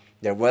crutches.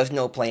 There was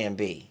no plan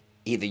B.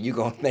 Either you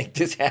going to make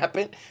this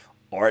happen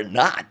or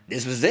not.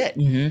 This was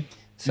it.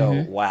 So,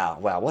 wow.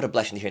 What a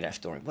blessing to hear that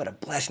story.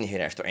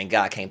 And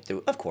God came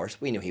through. Of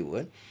course, we knew he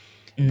would.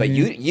 But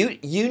you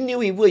knew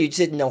he would. You just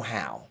didn't know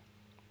how.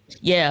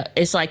 Yeah,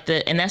 it's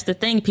and that's the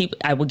thing. People,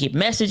 I would get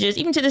messages.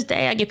 Even to this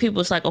day, I get people.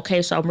 It's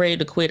okay, so I'm ready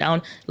to quit.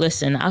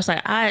 Listen. I was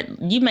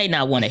you may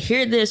not want to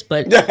hear this,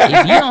 but if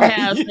you don't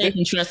have faith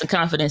and trust and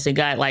confidence in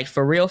God,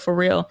 for real,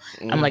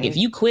 I'm if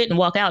you quit and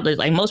walk out,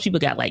 most people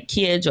got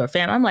kids or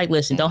family. I'm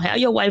listen, don't have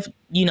your wife,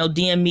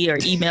 DM me or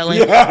emailing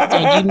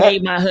saying you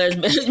made my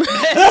husband,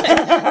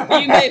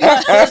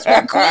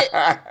 quit.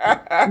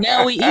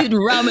 Now we eating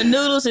ramen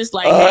noodles. It's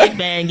hey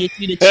man, get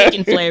you the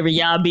chicken flavor.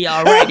 Y'all be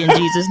all right in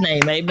Jesus'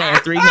 name. Amen.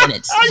 3 minutes.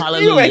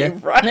 Hallelujah. You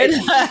ain't right.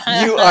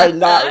 You are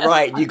not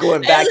right. You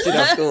going back to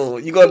the school.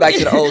 You going back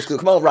to the old school.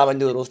 Come on, ramen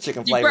noodles,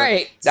 chicken flavor.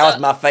 Right. That was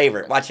my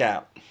favorite. Watch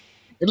out.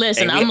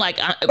 Listen, I'm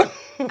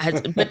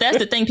but that's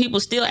the thing. People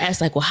still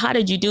ask well, how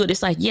did you do it?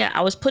 It's yeah, I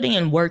was putting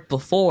in work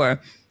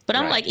before. But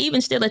I'm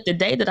even still at the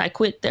day that I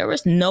quit, there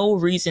was no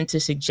reason to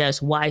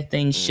suggest why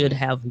things should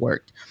have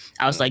worked.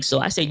 I was so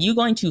I said, you're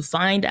going to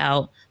find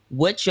out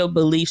what your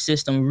belief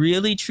system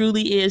really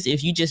truly is.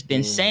 If you just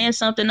been saying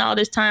something all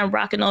this time,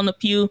 rocking on the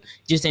pew,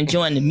 just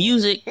enjoying the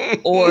music,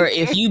 or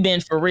if you've been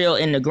for real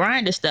in the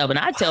grind of stuff. And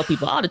I tell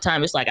people all the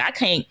time, it's I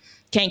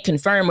can't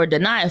confirm or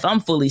deny if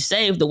I'm fully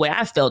saved the way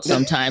I felt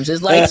sometimes.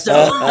 It's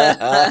so.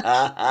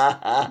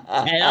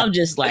 And I'm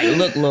just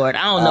look, Lord,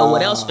 I don't know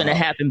what else finna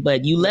happen,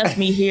 but you left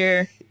me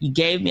here. You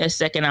gave me a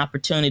second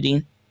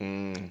opportunity.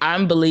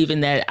 I'm believing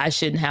that I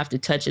shouldn't have to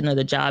touch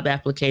another job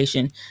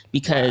application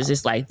because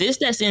it's this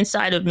that's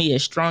inside of me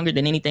is stronger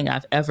than anything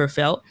I've ever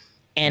felt.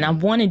 And I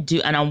want to do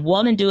it and I'm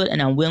willing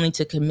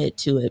to commit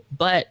to it.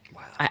 But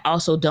I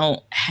also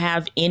don't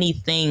have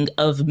anything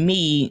of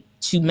me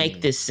to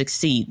make this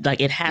succeed.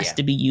 It has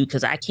to be you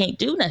because I can't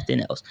do nothing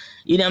else.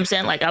 You know what I'm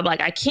saying? I'm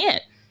I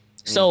can't.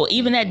 So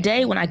even that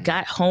day when I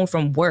got home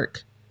from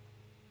work,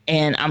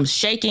 and I'm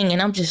shaking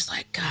and I'm just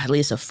golly,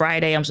 it's a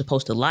Friday. I'm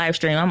supposed to live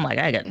stream. I'm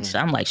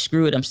I'm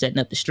screw it. I'm setting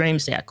up the stream,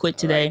 say I quit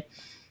today.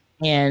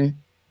 Right. And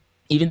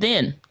even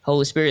then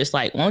Holy Spirit is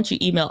like, why don't you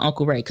email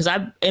Uncle Ray? Because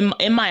I,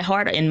 in my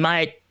heart,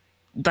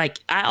 like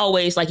I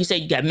always, like you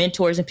said, you got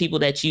mentors and people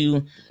that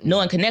you know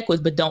and connect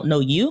with, but don't know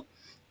you.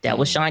 That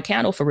was Sean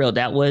Cannell for real.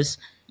 That was,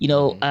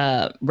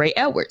 Ray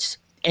Edwards.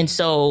 And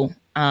so,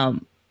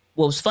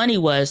 what was funny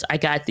was I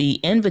got the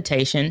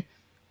invitation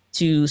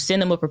to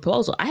send them a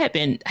proposal. I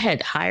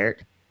had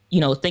hired,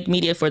 Think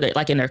Media for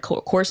like in their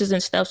courses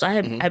and stuff. So I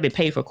had been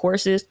paid for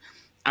courses.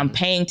 I'm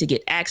paying to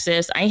get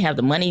access. I ain't have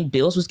the money.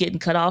 Bills was getting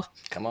cut off.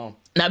 Come on.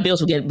 Not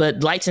bills were getting,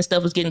 but lights and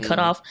stuff was getting cut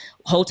off.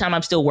 Whole time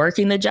I'm still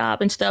working the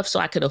job and stuff. So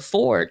I could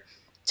afford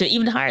to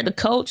even hire the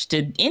coach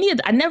to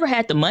I never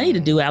had the money to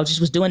do it. I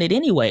was doing it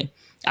anyway.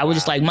 I was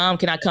just like, Mom,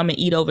 can I come and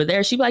eat over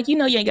there? She'd be like, you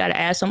ain't got to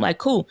ask. I'm like,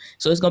 cool.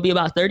 So it's going to be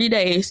about 30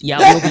 days. Y'all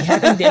will be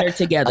having dinner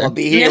together. I'll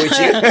be here with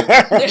you.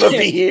 We'll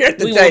be here at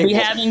the table. We will be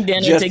having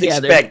dinner just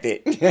together. Expect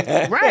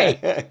it.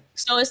 Right.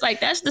 So it's like,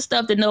 that's the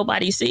stuff that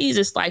nobody sees.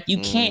 It's like, you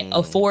can't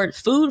afford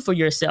food for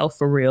yourself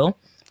for real.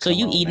 So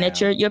you eating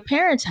at your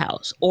parents'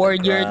 house, or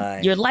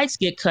your lights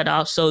get cut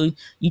off. So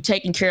you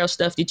taking care of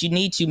stuff that you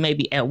need to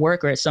maybe at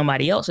work or at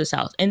somebody else's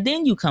house. And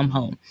then you come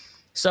home.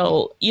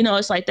 So,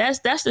 it's like, that's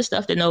the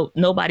stuff that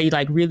nobody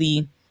like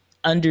really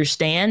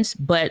understands.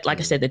 But like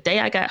I said, the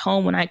day I got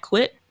home when I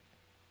quit,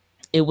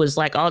 it was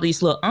like all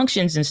these little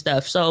unctions and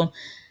stuff. So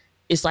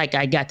it's like,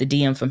 I got the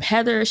DM from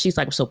Heather. She's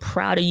like, I'm so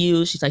proud of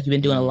you. She's like, you've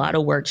been doing a lot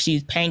of work.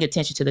 She's paying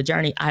attention to the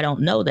journey. I don't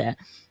know that.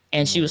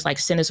 And she was like,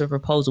 send us a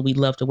proposal. We'd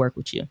love to work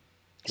with you.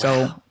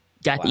 So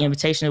got the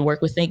invitation to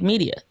work with Think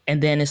Media.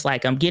 And then it's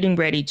like, I'm getting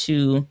ready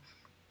to,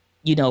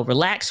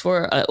 relax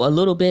for a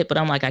little bit, but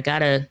I'm like, I got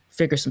to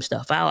figure some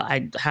stuff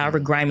out. However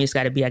grimy it's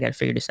got to be, I got to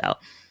figure this out.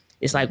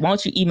 It's like, why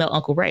don't you email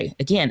Uncle Ray?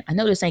 Again, I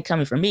know this ain't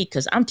coming from me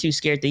because I'm too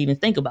scared to even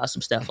think about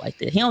some stuff like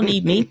that. He don't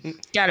need me.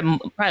 Got a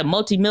probably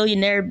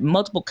multi-millionaire,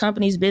 multiple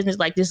companies, business.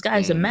 Like, this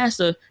guy's a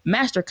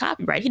master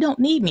copyright. He don't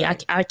need me.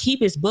 I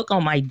keep his book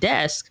on my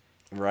desk,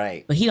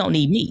 right? But he don't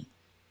need me.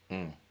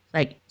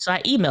 Like, so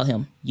I email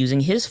him using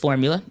his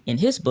formula in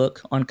his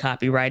book on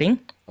copywriting.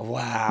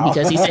 Wow.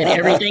 Because he said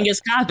everything is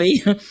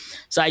copy.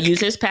 So I use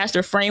his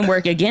pastor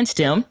framework against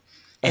him.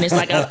 And it's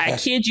like, I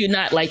kid you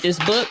not, like,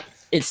 this book,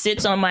 it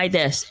sits on my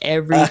desk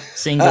every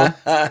single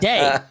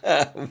day.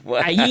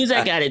 Wow.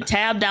 I got it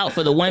tabbed out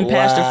for the one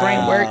pastor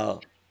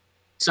framework.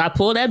 So I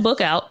pull that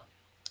book out.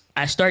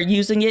 I start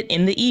using it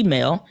in the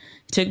email.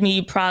 It took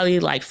me probably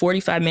like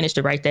 45 minutes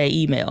to write that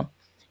email.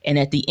 And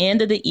at the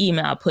end of the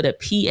email, I put a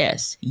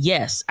PS.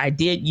 Yes, I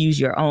did use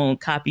your own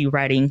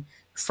copywriting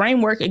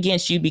framework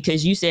against you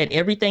because you said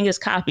everything is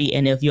copy.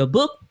 And if your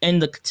book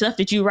and the stuff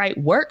that you write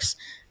works,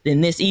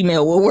 then this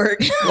email will work.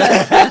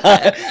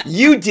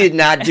 You did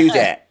not do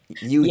that.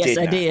 Yes,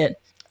 I did.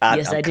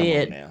 Yes, I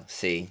did. Now.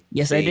 See?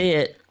 Yes, I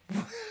did.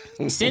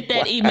 Sent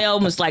that email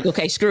and was like,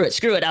 okay, screw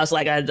it. I was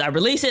like, I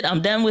release it.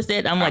 I'm done with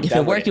it. I'm like, if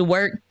it work, it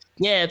work.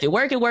 Yeah, if it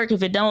work, it work.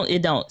 If it don't,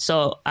 it don't.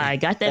 So I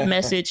got that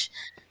message.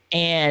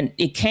 And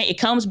it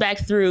comes back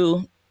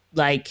through,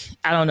 like,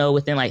 I don't know,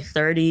 within like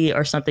 30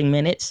 or something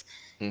minutes.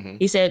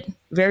 He said,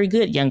 very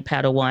good, young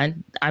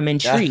Padawan. I'm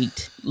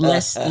intrigued.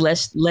 Let's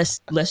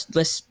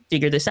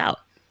figure this out.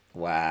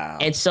 Wow.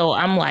 And so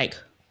I'm like,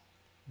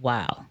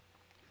 wow.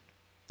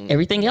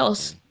 Everything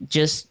else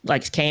just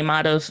like came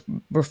out of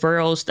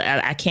referrals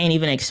that I can't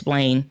even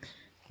explain,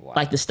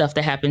 like the stuff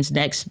that happens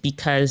next,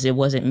 because it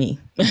wasn't me.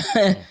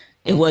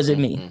 It wasn't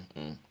me.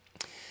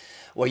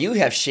 Well, you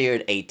have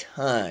shared a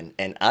ton,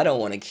 and I don't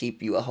want to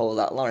keep you a whole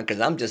lot longer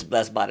because I'm just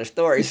blessed by the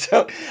story.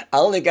 So I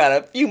only got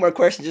a few more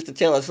questions just to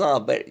tell us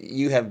all, but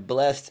you have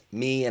blessed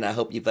me, and I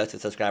hope you blessed the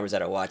subscribers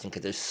that are watching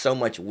because there's so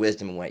much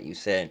wisdom in what you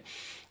said.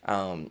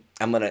 I'm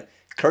going to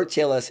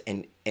curtail us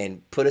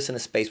and put us in a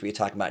space where you're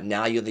talking about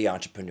now you're the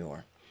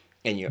entrepreneur,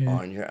 and you're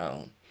on your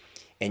own.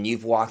 And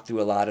you've walked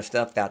through a lot of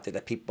stuff out there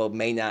that people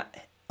may not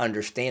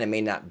understand and may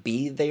not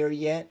be there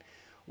yet.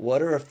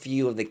 What are a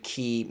few of the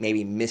key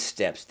maybe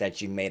missteps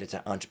that you made as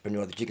an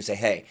entrepreneur that you can say,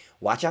 hey,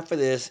 watch out for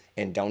this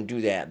and don't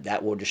do that.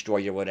 That will destroy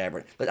your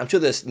whatever. But I'm sure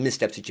there's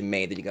missteps that you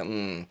made that you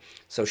go,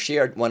 So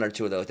share one or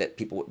two of those that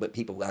people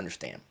will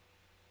understand.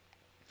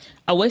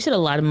 I wasted a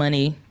lot of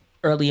money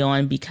early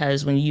on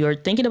because when you're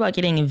thinking about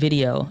getting in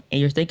video and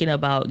you're thinking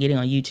about getting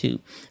on YouTube,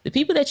 the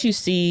people that you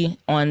see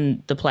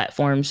on the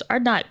platforms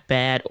are not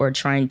bad or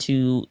trying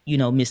to,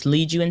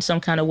 mislead you in some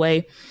kind of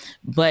way.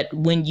 But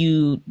when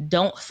you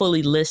don't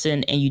fully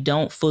listen and you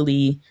don't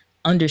fully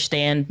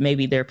understand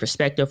maybe their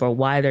perspective or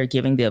why they're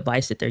giving the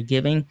advice that they're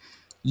giving,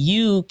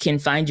 you can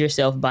find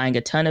yourself buying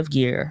a ton of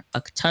gear,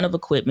 a ton of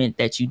equipment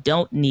that you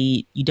don't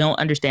need. You don't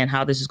understand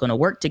how this is going to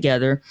work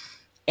together.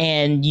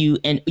 And you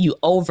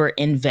over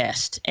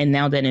invest. And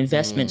now that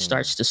investment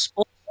starts to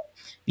spoil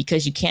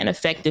because you can't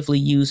effectively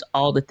use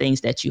all the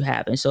things that you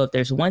have. And so if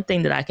there's one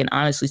thing that I can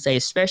honestly say,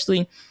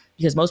 especially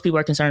because most people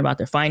are concerned about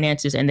their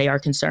finances and they are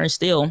concerned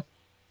still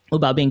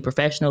about being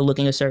professional,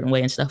 looking a certain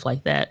way and stuff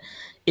like that,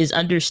 is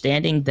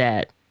understanding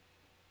that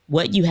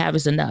what you have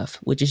is enough,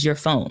 which is your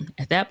phone.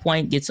 At that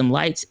point, get some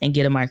lights and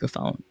get a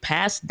microphone.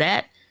 Past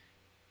that,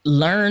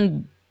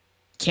 learn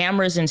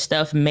cameras and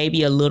stuff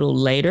maybe a little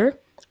later.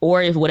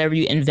 or if whatever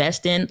you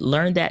invest in,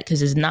 learn that,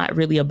 because it's not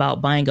really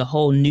about buying a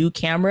whole new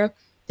camera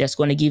that's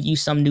going to give you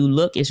some new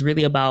look. It's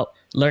really about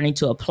learning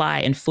to apply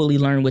and fully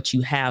learn what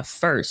you have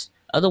first.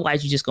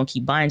 Otherwise, you're just going to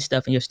keep buying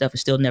stuff and your stuff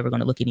is still never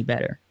going to look any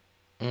better.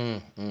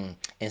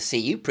 And see,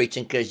 you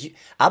preaching because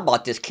I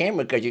bought this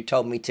camera because you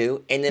told me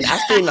to, and then I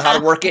still didn't know how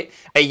to work it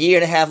a year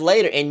and a half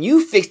later, and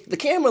you fixed the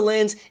camera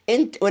lens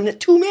in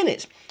 2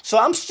 minutes. So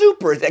I'm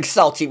super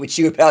salty with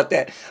you about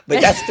that.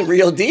 But that's the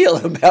real deal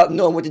about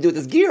knowing what to do with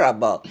this gear I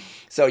bought.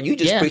 So you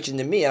just Yeah. preaching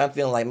to me, and I'm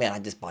feeling like, man, I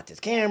just bought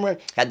this camera,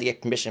 had to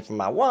get permission from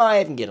my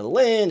wife and get a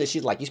lens, and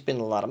she's like, you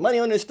spending a lot of money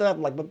on this stuff.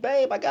 I'm like, but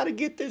babe, I gotta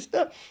get this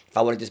stuff. If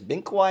I would have just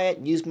been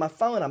quiet, used my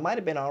phone, I might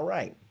have been all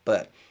right.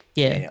 But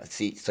Yeah.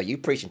 see, so you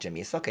preaching to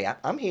me. It's okay.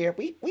 I'm here.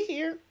 We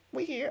here.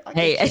 We here. I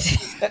Hey, get you.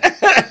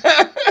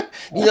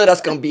 You know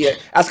that's gonna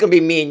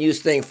be me and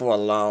you's thing for a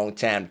long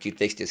time. That you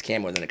fix this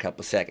camera within a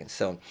couple of seconds.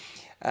 So,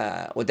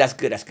 well, that's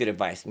good. That's good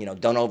advice.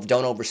 Don't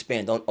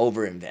overspend. Don't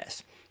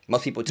overinvest.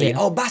 Most people tell you, yeah.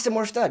 "Oh, buy some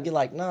more stuff." You're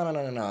like, no, no,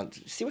 no, no, no.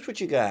 See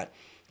what you got.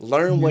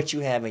 Learn Mhm. what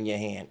you have in your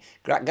hand.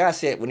 God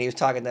said when He was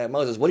talking to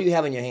Moses, "What do you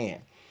have in your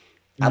hand?"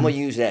 I'm Mhm. gonna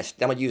use that.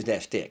 I'm gonna use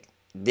that stick.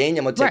 Then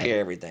I'm gonna take Right. care of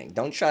everything.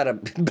 Don't try to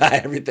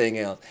buy everything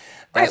else.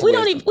 Right. That's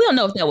wisdom. We don't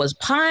know if that was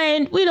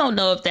pine. We don't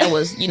know if that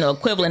was,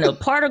 equivalent of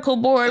particle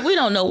board. We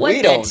don't know We what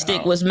that don't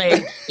stick know. was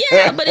made.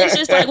 Yeah, but it's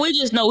just like we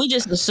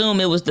just assume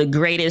it was the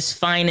greatest,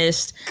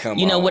 finest, Come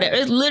whatever.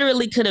 on. It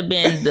literally could have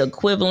been the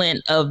equivalent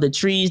of the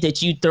trees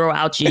that you throw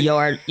out your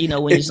yard,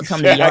 when you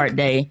come to yard Exactly.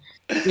 day.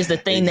 Is the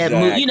thing that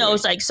move,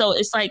 Exactly.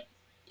 it's like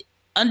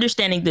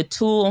understanding the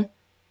tool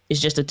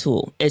is just a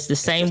tool. It's the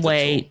It's same just a tool.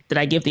 way that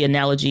I give the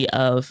analogy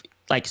of,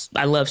 like,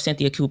 I love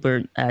Cynthia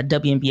Cooper,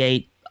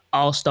 WNBA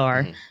All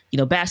Star,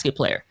 Hmm. basket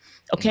player.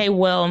 Hmm. Okay,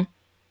 well,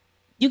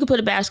 you could put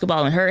a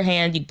basketball in her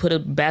hand, you could put a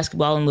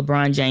basketball in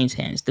LeBron James'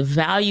 hands. The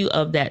value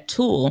of that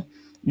tool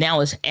now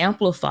is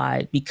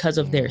amplified because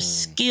of their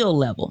skill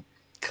level.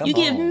 You Come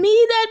give on.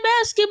 me that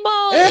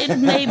basketball, it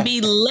may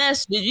be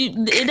less.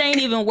 It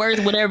ain't even worth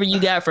whatever you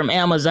got from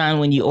Amazon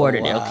when you Oh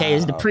ordered it. Okay,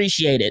 it's wow.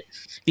 depreciated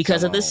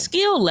because Come of the on.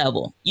 skill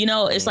level.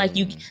 It's like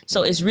you. Mm,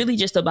 So it's mm, really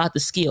just about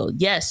the skill.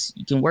 Yes,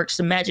 you can work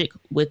some magic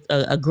with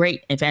a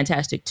great and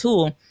fantastic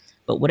tool,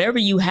 but whatever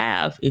you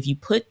have, if you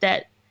put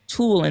that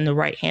tool in the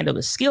right hand of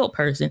a skilled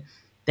person,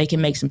 they can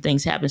make mm. some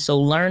things happen. So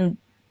learn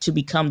to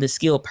become the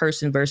skilled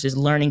person versus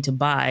learning to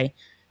buy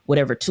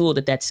whatever tool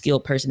that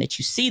skilled person that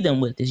you see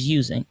them with is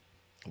using.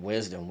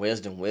 Wisdom,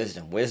 wisdom,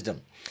 wisdom,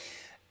 wisdom.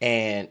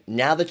 And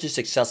now that you're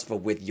successful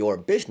with your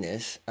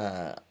business,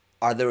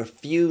 are there a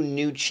few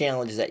new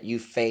challenges that you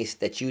faced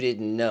that you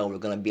didn't know were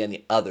going to be on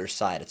the other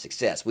side of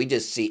success? We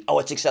just see, oh,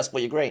 it's successful,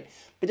 you're great.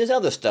 But there's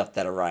other stuff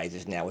that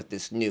arises now with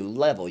this new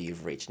level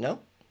you've reached, no?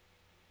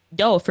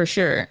 Oh, for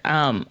sure.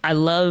 I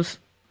love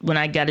when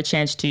I got a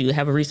chance to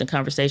have a recent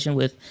conversation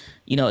with,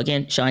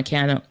 again, Sean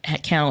Cannell,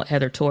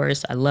 Heather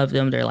Torres. I love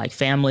them. They're like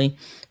family.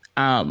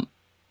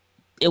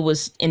 It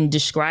was in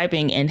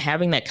describing and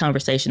having that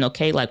conversation.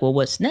 Okay, like, well,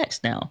 what's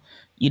next now?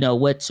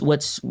 What's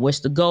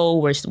the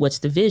goal? What's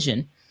the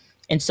vision?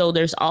 And so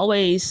there's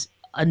always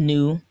a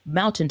new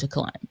mountain to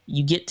climb.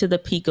 You get to the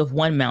peak of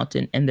one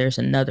mountain, and there's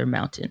another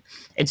mountain.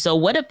 And so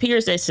what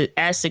appears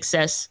as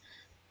success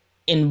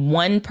in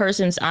one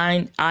person's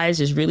eyes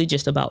is really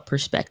just about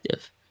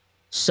perspective.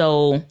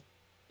 So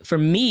for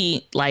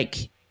me,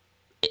 like,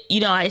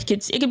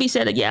 it could be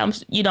said that, yeah,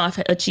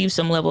 I've achieved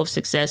some level of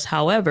success.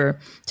 However,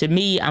 to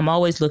me, I'm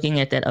always looking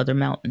at that other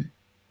mountain.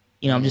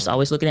 I'm just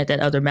always looking at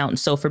that other mountain.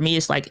 So for me,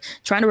 it's like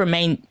trying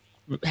to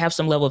have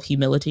some level of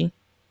humility.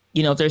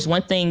 If there's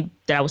one thing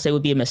that I would say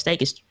would be a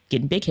mistake, is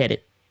getting big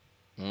headed.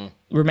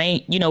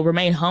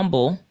 Remain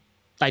humble.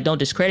 Like, don't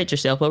discredit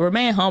yourself, but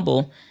remain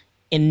humble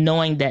in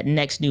knowing that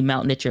next new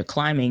mountain that you're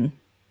climbing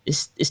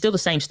is still the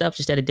same stuff,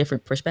 just at a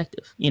different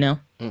perspective.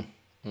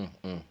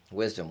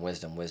 Wisdom,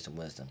 wisdom, wisdom,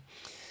 wisdom.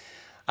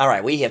 All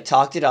right, we have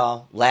talked it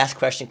all. Last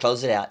question,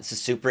 close it out. This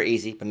is super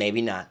easy, but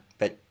maybe not.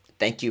 But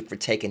thank you for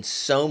taking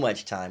so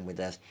much time with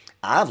us.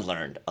 I've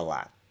learned a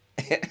lot.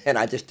 And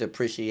I just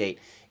appreciate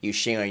you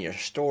sharing your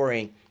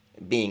story,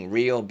 being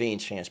real, being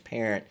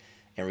transparent,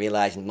 and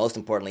realizing, most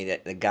importantly,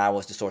 that God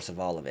was the source of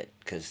all of it.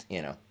 Because,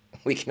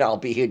 we can all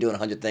be here doing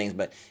 100 things,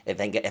 but if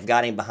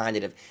God ain't behind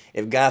it,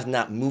 if God's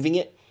not moving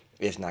it,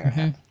 it's not going to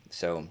Mm-hmm. happen.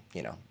 So,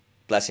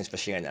 blessings for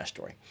sharing that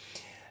story.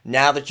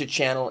 Now that your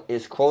channel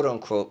is quote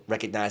unquote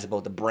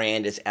recognizable, the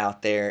brand is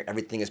out there,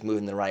 everything is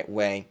moving the right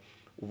way,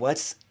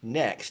 what's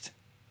next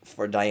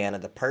for Diana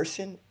the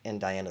person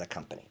and Diana the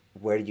company?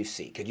 Where do you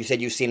see? Because you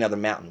said you see another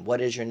mountain. What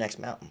is your next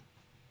mountain?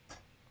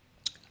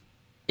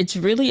 It's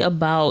really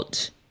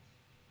about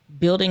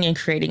building and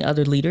creating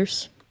other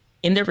leaders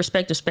in their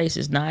respective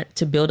spaces, not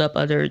to build up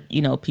other,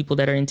 people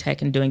that are in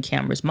tech and doing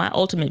cameras. My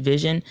ultimate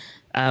vision,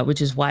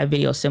 which is why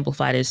Video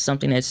Simplified is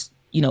something that's,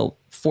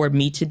 for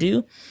me to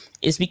do,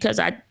 is because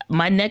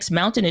my next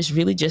mountain is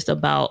really just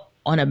about,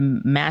 on a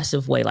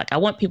massive way. Like, I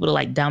want people to,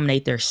 like,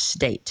 dominate their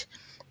state,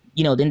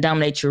 then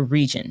dominate your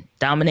region,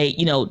 dominate,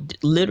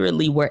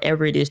 literally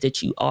wherever it is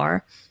that you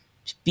are.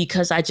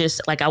 Because I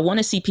want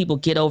to see people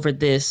get over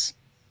this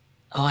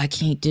oh, I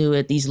can't do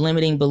it, these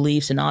limiting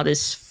beliefs and all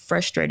this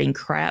frustrating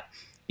crap,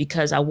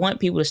 because I want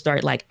people to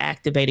start like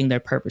activating their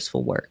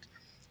purposeful work.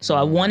 So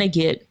I want to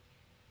get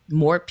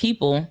more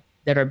people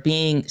that are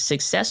being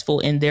successful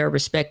in their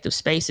respective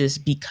spaces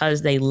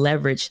because they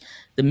leverage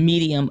the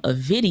medium of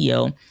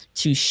video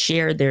to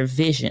share their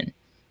vision.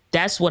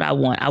 That's what I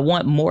want. I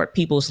want more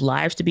people's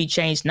lives to be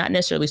changed, not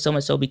necessarily so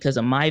much so because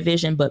of my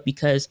vision, but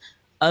because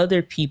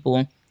other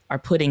people are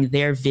putting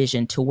their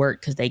vision to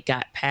work because they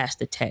got past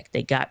the tech,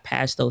 they got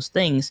past those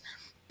things.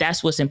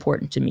 That's what's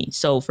important to me.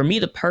 So for me,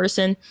 the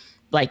person,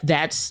 like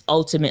that's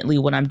ultimately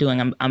what I'm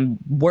doing. I'm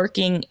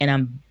working and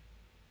I'm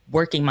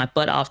working my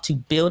butt off to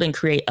build and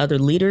create other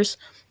leaders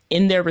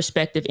in their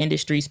respective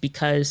industries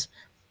because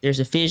there's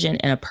a vision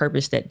and a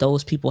purpose that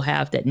those people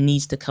have that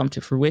needs to come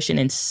to fruition.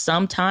 And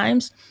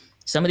sometimes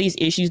some of these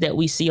issues that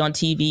we see on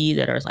TV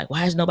that are like,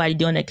 why is nobody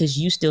doing that? Because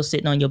you still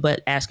sitting on your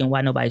butt asking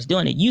why nobody's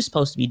doing it. You're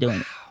supposed to be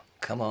doing it.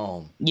 Come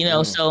on.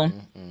 So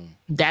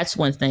that's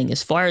one thing.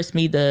 As far as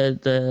me,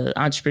 the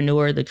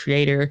entrepreneur, the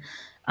creator,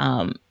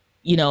 um,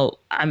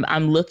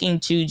 I'm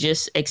looking to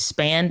just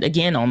expand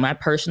again on my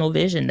personal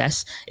vision.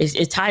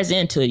 It ties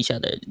into each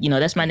other.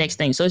 That's my next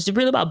thing. So it's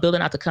really about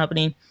building out the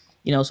company.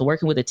 So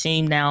working with a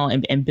team now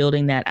and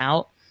building that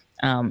out.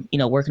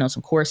 Working on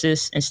some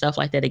courses and stuff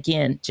like that.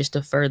 Again, just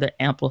to further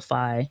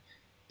amplify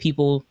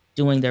people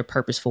doing their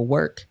purposeful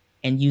work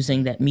and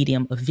using that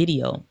medium of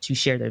video to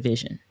share their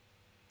vision.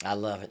 I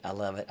love it. I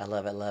love it. I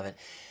love it. I love it.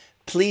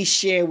 Please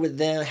share with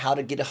them how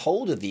to get a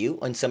hold of you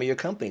on some of your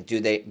companies. Do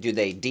they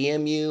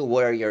DM you?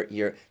 What are your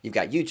you've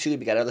got YouTube,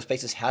 you got other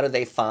spaces. How do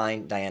they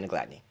find Diana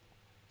Gladney?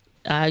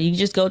 You can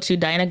just go to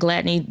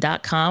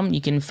dianagladney.com.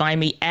 You can find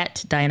me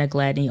at Diana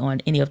Gladney on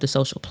any of the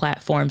social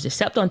platforms,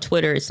 except on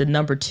Twitter. It's the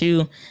number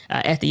 2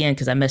 at the end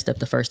because I messed up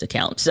the first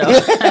account. So,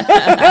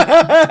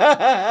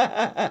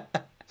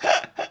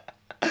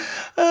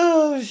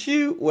 oh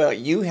shoot! Well,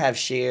 you have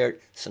shared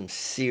some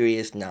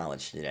serious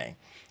knowledge today,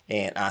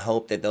 and I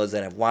hope that those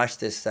that have watched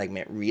this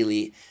segment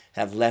really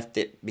have left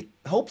it,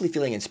 hopefully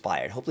feeling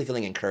inspired, hopefully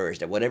feeling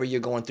encouraged that whatever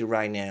you're going through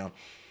right now,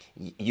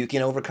 you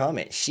can overcome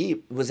it.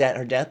 She was at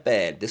her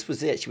deathbed. This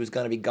was it. She was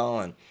going to be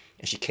gone.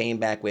 And she came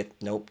back with,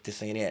 nope,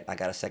 this ain't it. I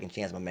got a second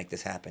chance. I'm going to make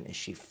this happen. And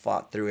she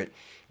fought through it,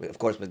 of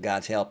course, with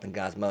God's help and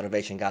God's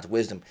motivation, God's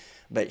wisdom.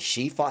 But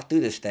she fought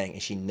through this thing,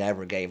 and she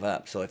never gave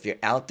up. So if you're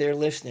out there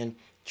listening,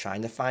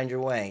 trying to find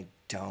your way,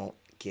 don't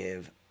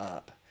give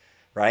up,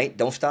 right?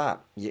 Don't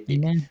stop. You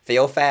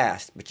fail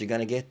fast, but you're going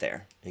to get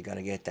there. You're going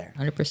to get there.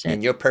 100%.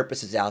 And your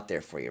purpose is out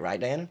there for you, right,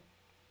 Diana?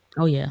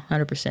 Oh, yeah,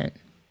 100%.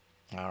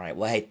 All right.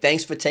 Well, hey,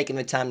 thanks for taking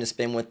the time to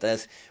spend with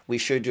us. We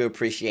sure do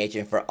appreciate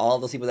you. And for all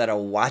those people that are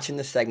watching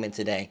the segment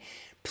today,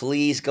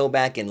 please go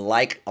back and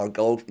like or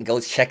go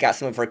check out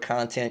some of her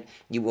content.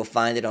 You will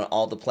find it on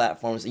all the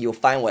platforms. You'll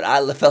find what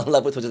I fell in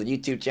love with, which is the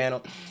YouTube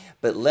channel.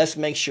 But let's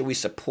make sure we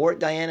support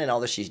Diana and all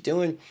that she's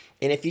doing.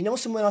 And if you know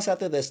someone else out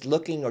there that's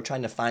looking or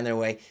trying to find their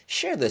way,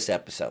 share this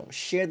episode.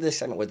 Share this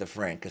segment with a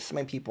friend because so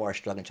many people are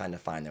struggling trying to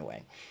find their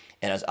way.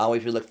 And as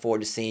always, we look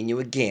forward to seeing you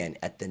again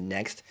at the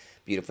next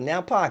Beautiful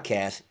Now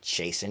podcast,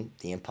 Chasing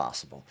the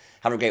Impossible.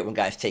 Have a great one,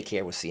 guys. Take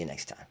care. We'll see you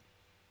next time.